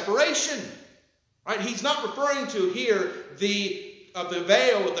wall of separation? Right? He's not referring to here the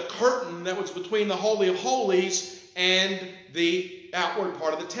veil of the curtain that was between the Holy of Holies and the outward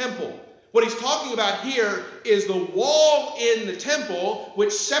part of the temple. What he's talking about here is the wall in the temple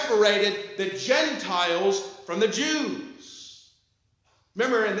which separated the Gentiles from the Jews.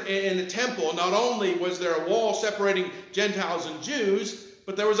 Remember, in the temple, not only was there a wall separating Gentiles and Jews,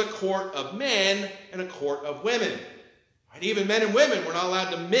 but there was a court of men and a court of women. Right? Even men and women were not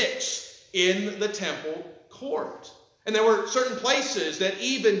allowed to mix in the temple court. And there were certain places that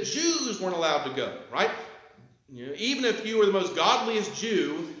even Jews weren't allowed to go. Right? Even if you were the most godliest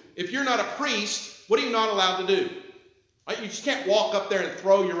Jew, if you're not a priest, what are you not allowed to do? Right? You just can't walk up there and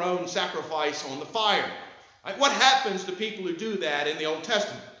throw your own sacrifice on the fire. Right? What happens to people who do that in the Old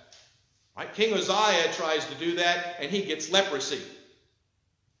Testament? Right? King Uzziah tries to do that, and he gets leprosy.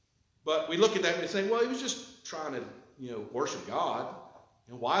 But we look at that and we say, well, he was just trying to, worship God.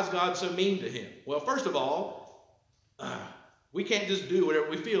 Why is God so mean to him? Well, first of all, we can't just do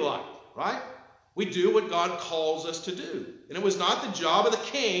whatever we feel like, right? We do what God calls us to do. And it was not the job of the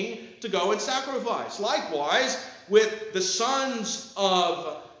king to go and sacrifice. Likewise, with the sons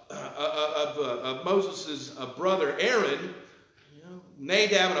of Moses' brother Aaron,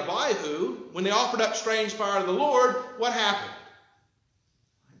 Nadab and Abihu, when they offered up strange fire to the Lord, what happened?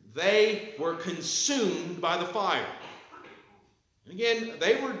 They were consumed by the fire. Again,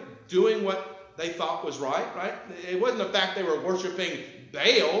 they were doing what they thought was right? It wasn't the fact they were worshiping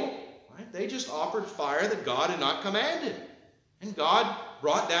Baal. Right? They just offered fire that God had not commanded. And God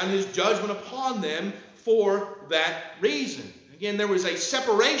brought down his judgment upon them for that reason. Again, there was a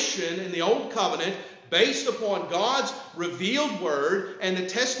separation in the Old Covenant based upon God's revealed word and the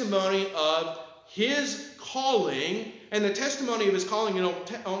testimony of his calling. And the testimony of his calling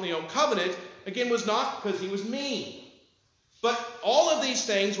on the Old Covenant, again, was not because he was mean. But all of these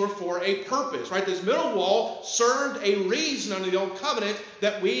things were for a purpose, right? This middle wall served a reason under the Old Covenant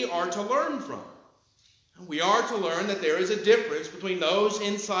that we are to learn from. We are to learn that there is a difference between those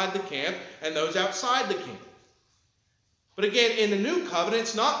inside the camp and those outside the camp. But again, in the New Covenant,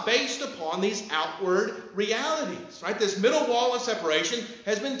 it's not based upon these outward realities, right? This middle wall of separation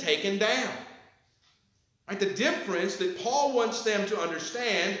has been taken down. Right? The difference that Paul wants them to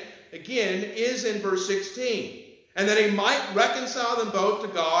understand, again, is in verse 16. And that he might reconcile them both to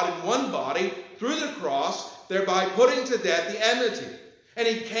God in one body through the cross, thereby putting to death the enmity. And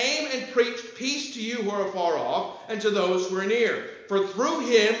he came and preached peace to you who are far off, and to those who are near. For through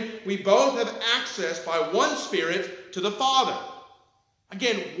him we both have access by one Spirit to the Father.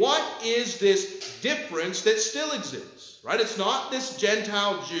 Again, what is this difference that still exists? Right? It's not this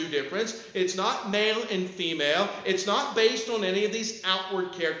Gentile-Jew difference. It's not male and female. It's not based on any of these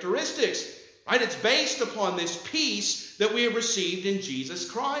outward characteristics. Right? It's based upon this peace that we have received in Jesus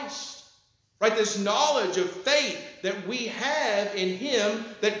Christ. Right? This knowledge of faith that we have in him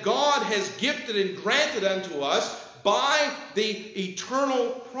that God has gifted and granted unto us by the eternal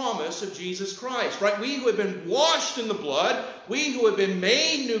promise of Jesus Christ. Right? We who have been washed in the blood, we who have been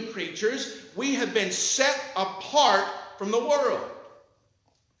made new creatures, we have been set apart from the world.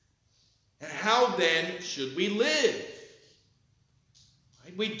 And how then should we live?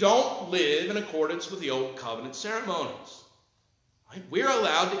 We don't live in accordance with the Old Covenant ceremonies. Right? We're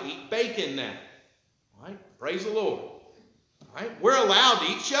allowed to eat bacon now. Right? Praise the Lord. Right? We're allowed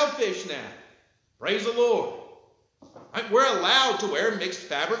to eat shellfish now. Praise the Lord. Right? We're allowed to wear mixed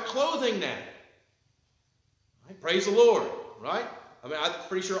fabric clothing now. Right? Praise the Lord. Right? I mean, I'm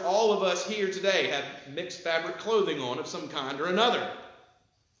pretty sure all of us here today have mixed fabric clothing on of some kind or another.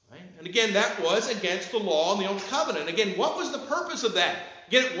 Right? And again, that was against the law in the Old Covenant. Again, what was the purpose of that?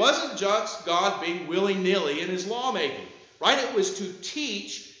 Again, it wasn't just God being willy-nilly in his lawmaking. Right? It was to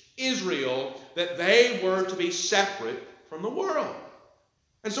teach Israel that they were to be separate from the world.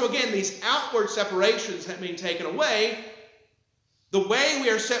 And so again, these outward separations have been taken away. The way we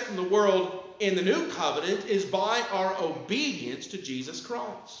are set from the world in the New Covenant is by our obedience to Jesus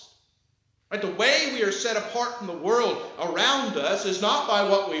Christ. Right? The way we are set apart from the world around us is not by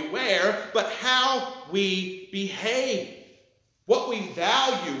what we wear, but how we behave. What we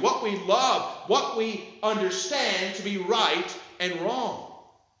value, what we love, what we understand to be right and wrong.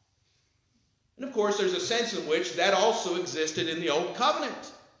 And of course, there's a sense in which that also existed in the Old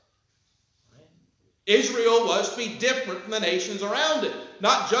Covenant. Israel was to be different from the nations around it.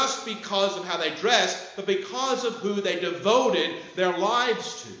 Not just because of how they dressed, but because of who they devoted their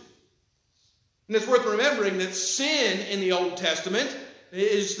lives to. And it's worth remembering that sin in the Old Testament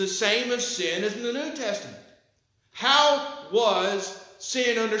is the same as sin as in the New Testament. How was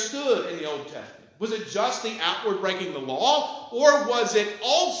sin understood in the Old Testament? Was it just the outward breaking the law, or was it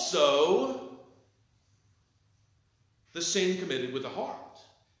also the sin committed with the heart?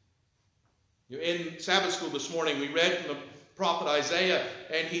 In Sabbath school this morning, we read from the prophet Isaiah,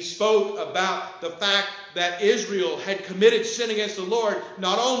 and he spoke about the fact that Israel had committed sin against the Lord,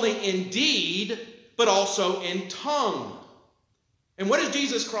 not only in deed, but also in tongue. And what does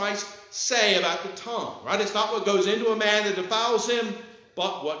Jesus Christ say about the tongue? Right? It's not what goes into a man that defiles him,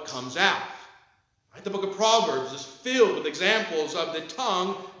 but what comes out. Right? The book of Proverbs is filled with examples of the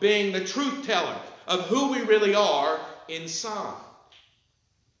tongue being the truth teller of who we really are inside.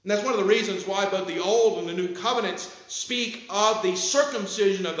 And that's one of the reasons why both the Old and the New Covenants speak of the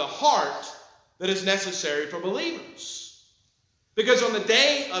circumcision of the heart that is necessary for believers. Because on the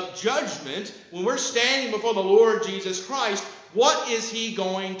day of judgment, when we're standing before the Lord Jesus Christ, what is he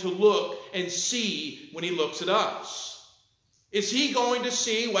going to look and see when he looks at us? Is he going to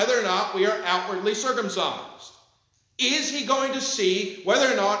see whether or not we are outwardly circumcised? Is he going to see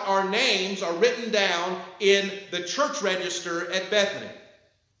whether or not our names are written down in the church register at Bethany?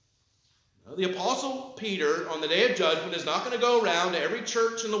 The Apostle Peter, on the day of judgment, is not going to go around to every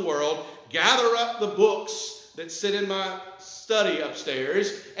church in the world, gather up the books that sit in my study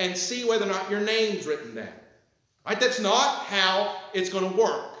upstairs, and see whether or not your name's written down. Right? That's not how it's going to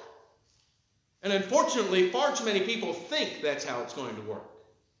work. And unfortunately, far too many people think that's how it's going to work.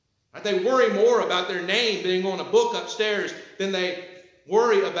 Right? They worry more about their name being on a book upstairs than they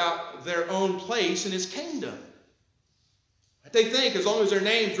worry about their own place in his kingdom. They think as long as their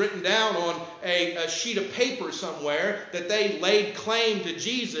name's written down on a sheet of paper somewhere, that they laid claim to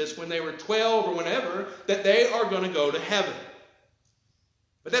Jesus when they were 12 or whenever, that they are going to go to heaven.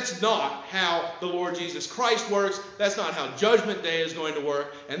 But that's not how the Lord Jesus Christ works. That's not how Judgment Day is going to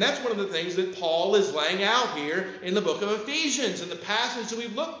work. And that's one of the things that Paul is laying out here in the book of Ephesians, in the passage that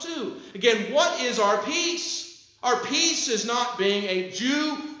we've looked to. Again, what is our peace? Our peace is not being a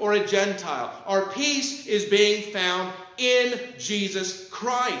Jew or a Gentile. Our peace is being found in Jesus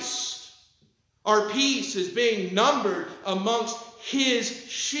Christ. Our peace is being numbered amongst his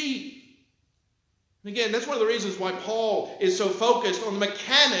sheep. And again, that's one of the reasons why Paul is so focused on the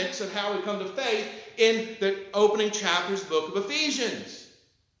mechanics of how we come to faith in the opening chapters of the book of Ephesians.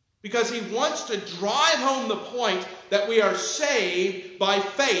 Because he wants to drive home the point that we are saved by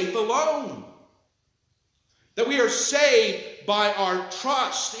faith alone. That we are saved by our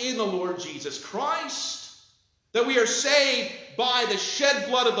trust in the Lord Jesus Christ. That we are saved by the shed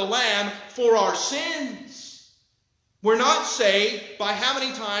blood of the Lamb for our sins. We're not saved by how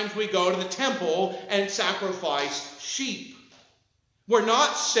many times we go to the temple and sacrifice sheep. We're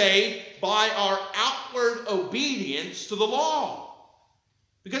not saved by our outward obedience to the law.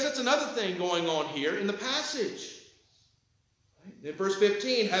 Because that's another thing going on here in the passage. In verse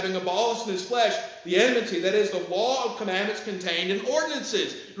 15, having abolished in his flesh the enmity, that is, the law of commandments contained in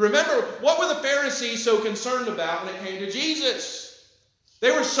ordinances. Remember, what were the Pharisees so concerned about when it came to Jesus? They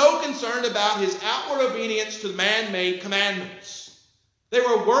were so concerned about his outward obedience to the man-made commandments. They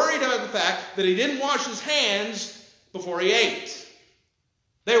were worried about the fact that he didn't wash his hands before he ate.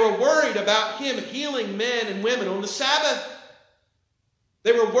 They were worried about him healing men and women on the Sabbath.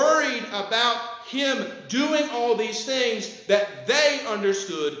 They were worried about him doing all these things that they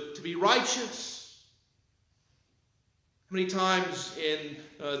understood to be righteous. How many times in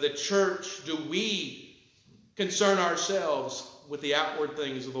the church do we concern ourselves with the outward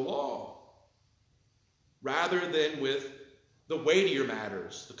things of the law rather than with the weightier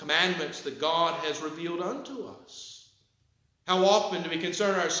matters, the commandments that God has revealed unto us? How often do we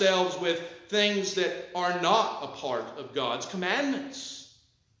concern ourselves with things that are not a part of God's commandments?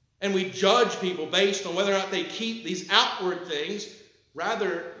 And we judge people based on whether or not they keep these outward things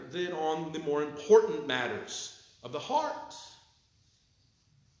rather than on the more important matters of the heart.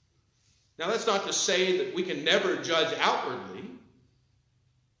 Now, that's not to say that we can never judge outwardly.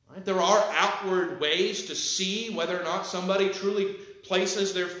 Right? There are outward ways to see whether or not somebody truly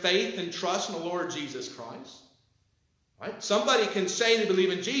places their faith and trust in the Lord Jesus Christ. Right? Somebody can say they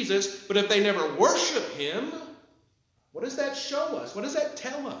believe in Jesus, but if they never worship him, what does that show us? What does that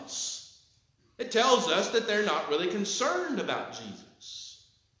tell us? It tells us that they're not really concerned about Jesus.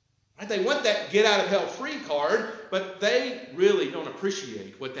 Right? They want that get-out-of-hell-free card, but they really don't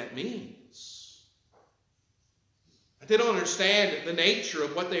appreciate what that means. They don't understand the nature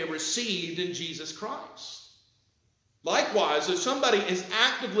of what they have received in Jesus Christ. Likewise, if somebody is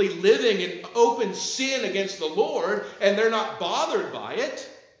actively living in open sin against the Lord and they're not bothered by it,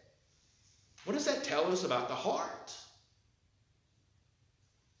 what does that tell us about the heart?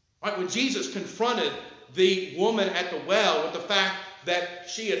 Right, when Jesus confronted the woman at the well with the fact that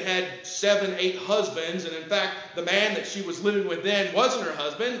she had had 7, 8 husbands, and in fact, the man that she was living with then wasn't her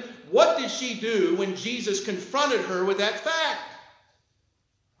husband, what did she do when Jesus confronted her with that fact?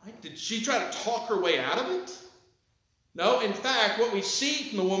 Right, did she try to talk her way out of it? No, in fact, what we see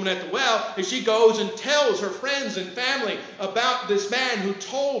from the woman at the well is she goes and tells her friends and family about this man who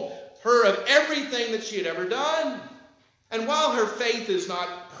told her of everything that she had ever done. And while her faith is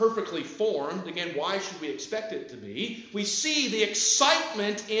not perfectly formed, again, why should we expect it to be? We see the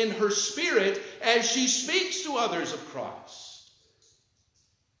excitement in her spirit as she speaks to others of Christ.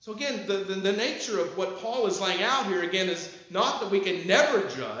 So again, the nature of what Paul is laying out here, again, is not that we can never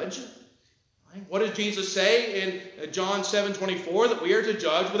judge. Right? What does Jesus say in John 7:24? That we are to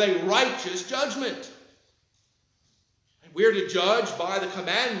judge with a righteous judgment. we're to judge by the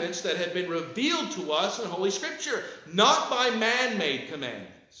commandments that have been revealed to us in Holy Scripture, not by man-made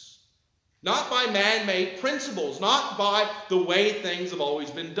commandments, not by man-made principles, not by the way things have always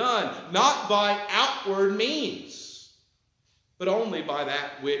been done, not by outward means, but only by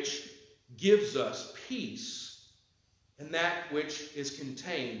that which gives us peace and that which is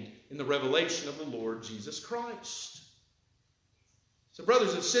contained in the revelation of the Lord Jesus Christ. So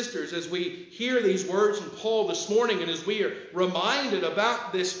brothers and sisters, as we hear these words from Paul this morning, and as we are reminded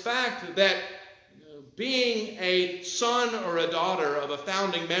about this fact that being a son or a daughter of a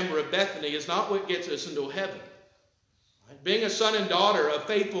founding member of Bethany is not what gets us into heaven. Right? Being a son and daughter of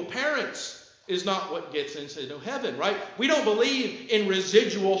faithful parents is not what gets us into heaven, right? We don't believe in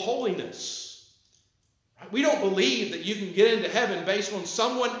residual holiness. Right? We don't believe that you can get into heaven based on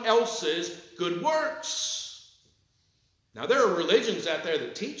someone else's good works. Now, there are religions out there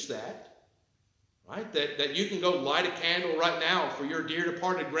that teach that, right? That you can go light a candle right now for your dear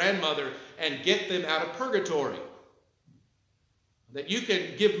departed grandmother and get them out of purgatory. That you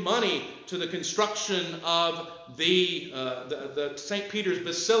can give money to the construction of the St. Peter's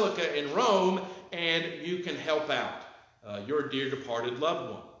Basilica in Rome and you can help out your dear departed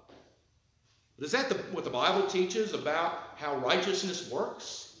loved one. But is that what the Bible teaches about how righteousness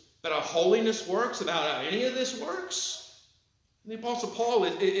works? About how holiness works? About how any of this works? The Apostle Paul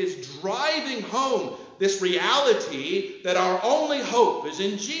is driving home this reality that our only hope is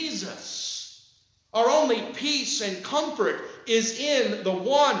in Jesus. Our only peace and comfort is in the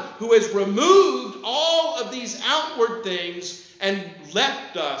one who has removed all of these outward things and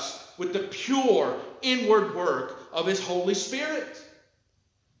left us with the pure inward work of his Holy Spirit.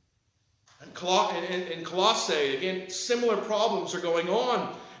 In Colossae, again, similar problems are going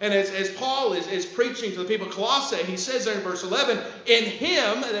on. And as Paul is preaching to the people of Colossae, he says there in verse 11, in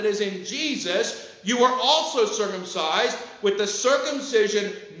him, that is in Jesus, you are also circumcised with the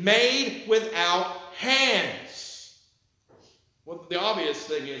circumcision made without hands. Well, the obvious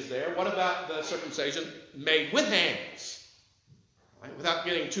thing is there, what about the circumcision made with hands? Right? Without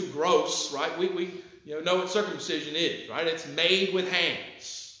getting too gross, right? We know what circumcision is, right? It's made with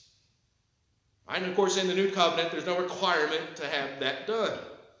hands. Right? And of course, in the New Covenant, there's no requirement to have that done.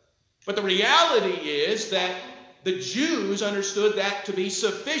 But the reality is that the Jews understood that to be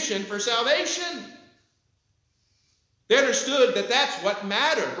sufficient for salvation. They understood that that's what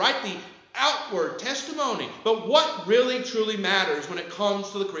mattered, right? The outward testimony. But what really truly matters when it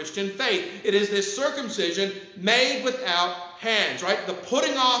comes to the Christian faith? It is this circumcision made without hands, right? The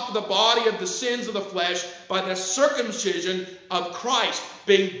putting off the body of the sins of the flesh by the circumcision of Christ,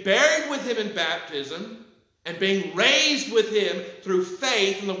 being buried with him in baptism, and being raised with him through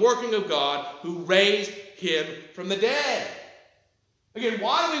faith in the working of God who raised him from the dead. Again,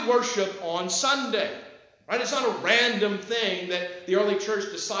 why do we worship on Sunday? Right? It's not a random thing that the early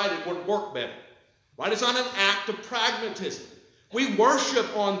church decided would work better. Right? It's not an act of pragmatism. We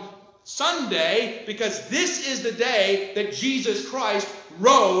worship on Sunday because this is the day that Jesus Christ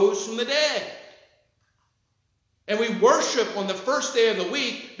rose from the dead. And we worship on the first day of the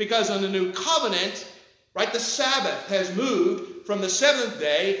week because on the new covenant, right, the Sabbath has moved from the seventh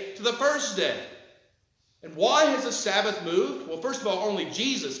day to the first day. And why has the Sabbath moved? Well, first of all, only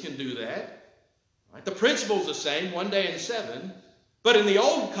Jesus can do that. Right? The principle's the same, 1 day and 7. But in the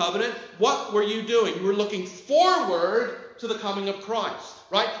old covenant, what were you doing? You were looking forward to the coming of Christ.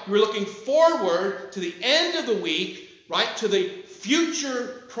 Right? You were looking forward to the end of the week, right, to the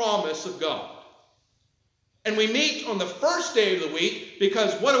future promise of God. And we meet on the first day of the week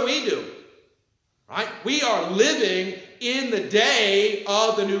because what do? Right? We are living in the day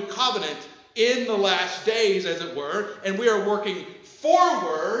of the new covenant, in the last days, as it were, and we are working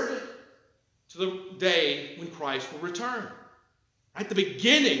forward to the day when Christ will return. Right? The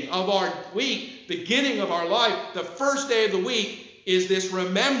beginning of our week, beginning of our life, the first day of the week is this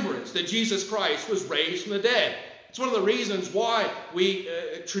remembrance that Jesus Christ was raised from the dead. It's one of the reasons why we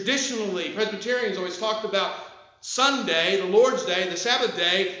traditionally, Presbyterians always talked about Sunday, the Lord's Day, the Sabbath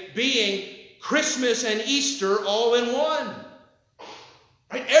day, being Christmas and Easter all in one.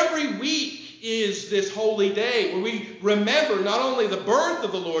 Right? Every week is this holy day where we remember not only the birth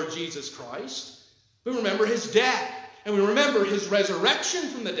of the Lord Jesus Christ, but we remember his death and we remember his resurrection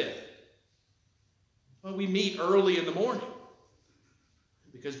from the dead. Well, we meet early in the morning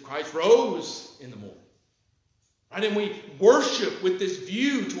because Christ rose in the morning. Right? And we worship with this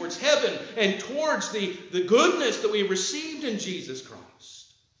view towards heaven and towards the goodness that we received in Jesus Christ.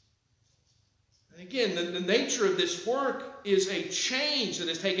 Again, the nature of this work is a change that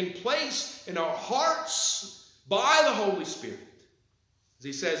has taken place in our hearts by the Holy Spirit. As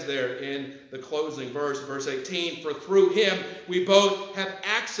he says there in the closing verse 18, for through him we both have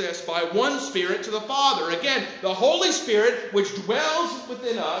access by one Spirit to the Father. Again, the Holy Spirit which dwells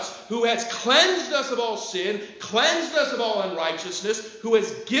within us, who has cleansed us of all sin, cleansed us of all unrighteousness, who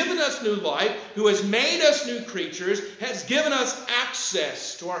has given us new life, who has made us new creatures, has given us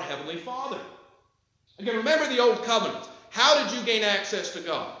access to our Heavenly Father. Again, remember the Old Covenant. How did you gain access to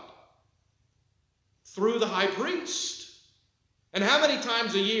God? Through the high priest. And how many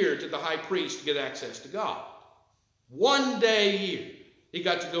times a year did the high priest get access to God? One day a year. He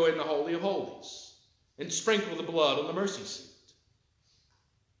got to go in the Holy of Holies and sprinkle the blood on the mercy seat.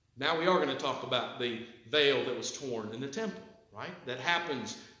 Now we are going to talk about the veil that was torn in the temple, right? That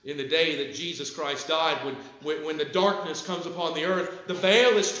happens in the day that Jesus Christ died, when the darkness comes upon the earth. The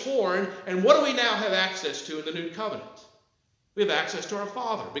veil is torn, and what do we now have access to in the new covenant? We have access to our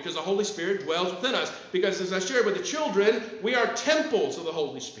Father because the Holy Spirit dwells within us. Because as I shared with the children, we are temples of the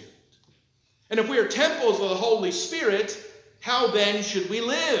Holy Spirit. And if we are temples of the Holy Spirit, how then should we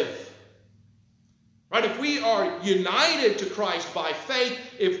live? Right? If we are united to Christ by faith,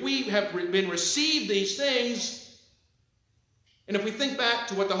 if we have been received these things, and if we think back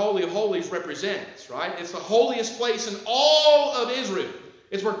to what the Holy of Holies represents, right? It's the holiest place in all of Israel.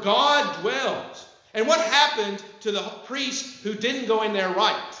 It's where God dwells. And what happened to the priests who didn't go in there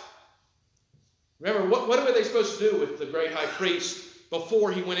right? Remember, what were they supposed to do with the great high priest before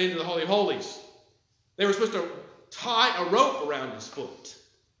he went into the Holy of Holies? They were supposed to tie a rope around his foot.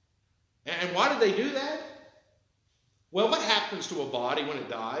 And why did they do that? Well, what happens to a body when it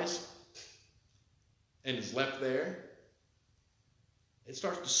dies and is left there? It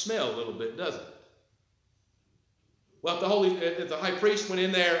starts to smell a little bit, doesn't it? Well, if the high priest went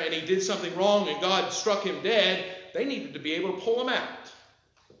in there and he did something wrong and God struck him dead, they needed to be able to pull him out.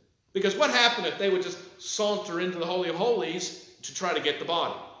 Because what happened if they would just saunter into the Holy of Holies to try to get the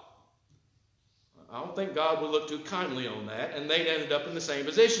body? I don't think God would look too kindly on that, and they'd ended up in the same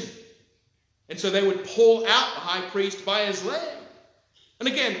position. And so they would pull out the high priest by his leg. And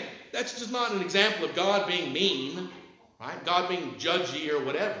again, that's just not an example of God being mean, right? God being judgy or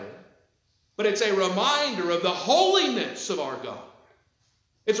whatever. But it's a reminder of the holiness of our God.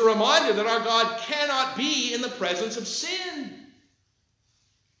 It's a reminder that our God cannot be in the presence of sin.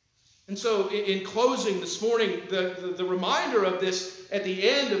 And so in closing this morning, the reminder of this at the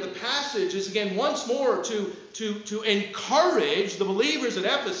end of the passage is again once more to encourage the believers at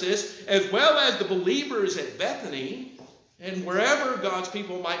Ephesus as well as the believers at Bethany and wherever God's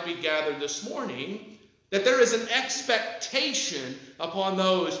people might be gathered this morning, that there is an expectation upon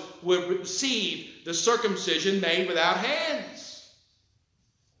those who have received the circumcision made without hands.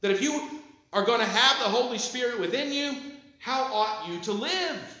 That if you are going to have the Holy Spirit within you, how ought you to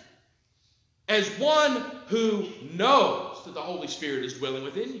live? As one who knows that the Holy Spirit is dwelling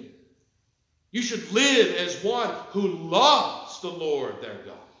within you. You should live as one who loves the Lord their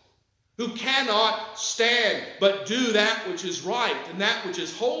God, who cannot stand but do that which is right and that which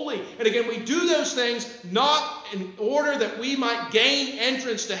is holy. And again, we do those things not in order that we might gain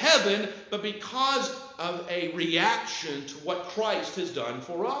entrance to heaven, but because of a reaction to what Christ has done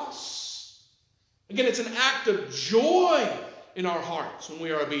for us. Again, it's an act of joy in our hearts when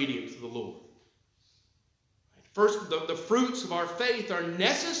we are obedient to the Lord. First, the fruits of our faith are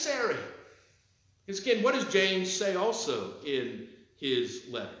necessary. Because again, what does James say also in his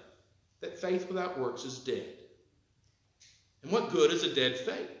letter? That faith without works is dead. And what good is a dead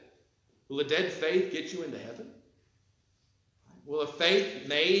faith? Will a dead faith get you into heaven? Will a faith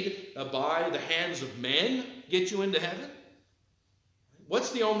made by the hands of men get you into heaven?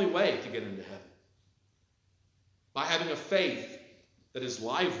 What's the only way to get into heaven? By having a faith that is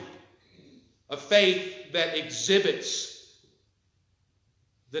lively. A faith that exhibits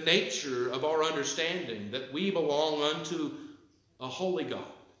the nature of our understanding that we belong unto a holy God.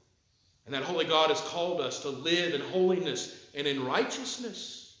 And that holy God has called us to live in holiness and in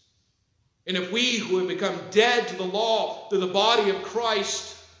righteousness. And if we who have become dead to the law through the body of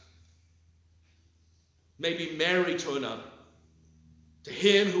Christ may be married to another, to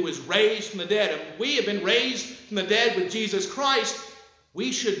him who is raised from the dead, and we have been raised from the dead with Jesus Christ,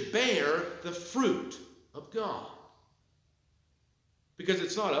 we should bear the fruit of God. Because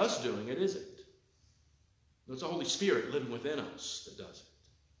it's not us doing it, is it? It's the Holy Spirit living within us that does it.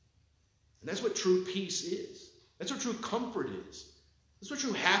 And that's what true peace is. That's what true comfort is. That's what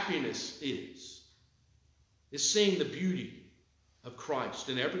true happiness is seeing the beauty of Christ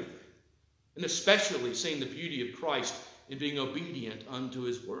in everything. And especially seeing the beauty of Christ in being obedient unto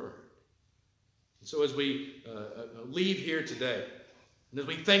his word. And so as we leave here today, and as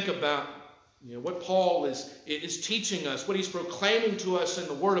we think about what Paul is teaching us, what he's proclaiming to us in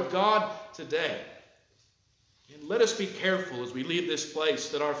the Word of God today. And let us be careful as we leave this place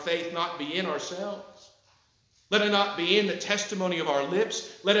that our faith not be in ourselves. Let it not be in the testimony of our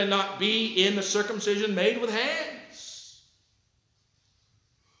lips. Let it not be in the circumcision made with hands.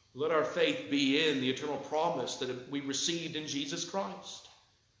 Let our faith be in the eternal promise that we received in Jesus Christ.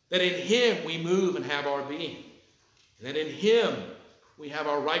 That in Him we move and have our being. And that in Him we have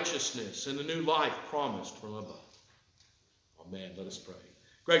our righteousness and the new life promised from above. Amen. Let us pray.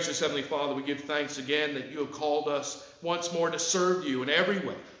 Gracious Heavenly Father, we give thanks again that you have called us once more to serve you in every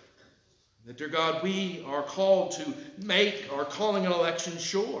way. That, dear God, we are called to make our calling and election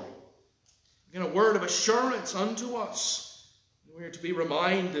sure. Again, a word of assurance unto us. We are to be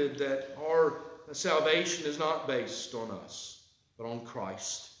reminded that our salvation is not based on us, but on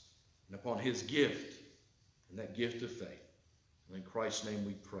Christ and upon His gift, and that gift of faith. And in Christ's name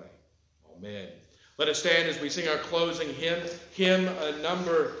we pray. Amen. Let us stand as we sing our closing hymn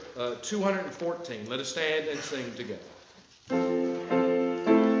number 214. Let us stand and sing together.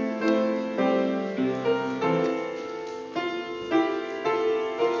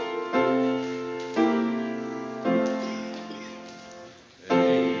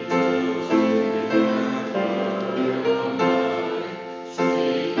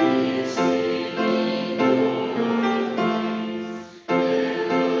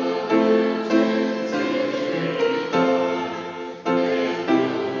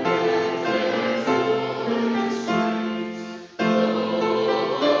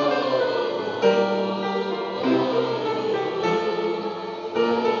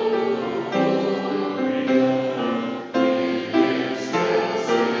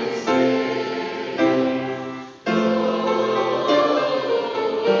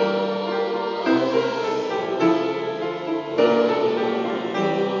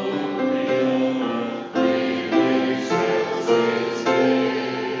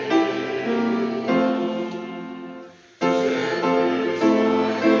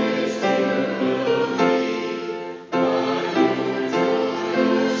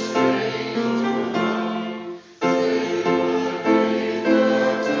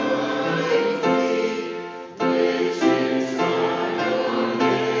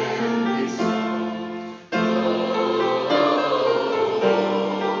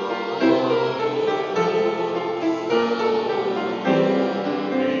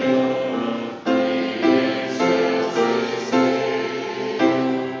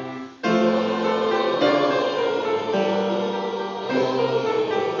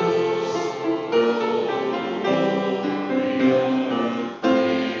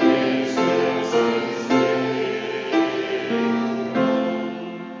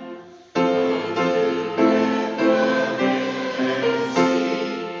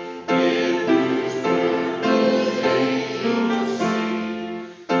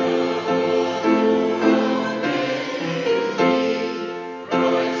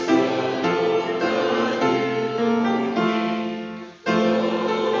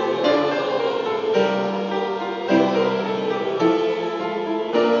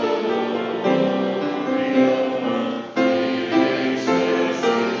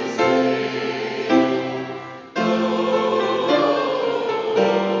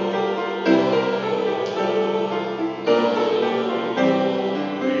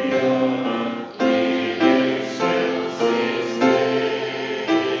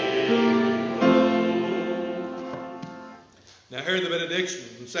 Now hear the benediction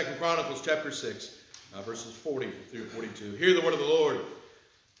from 2 Chronicles chapter 6, verses 40 through 42. Hear the word of the Lord.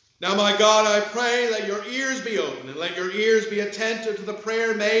 Now, my God, I pray, let your ears be open, and let your ears be attentive to the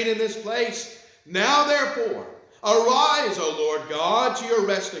prayer made in this place. Now, therefore, arise, O Lord God, to your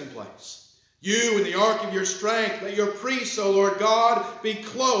resting place. You, in the ark of your strength, let your priests, O Lord God, be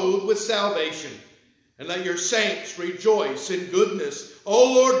clothed with salvation. And let your saints rejoice in goodness.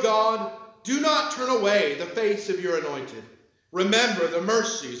 O Lord God, do not turn away the face of your anointed. Remember the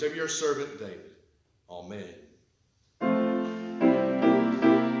mercies of your servant David. Amen.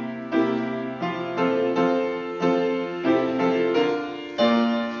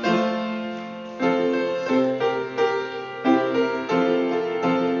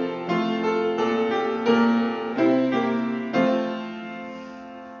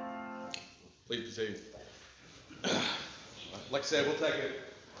 Please be seated. Like I said, we'll take a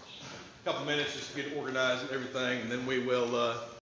couple minutes just to get organized and everything, and then we will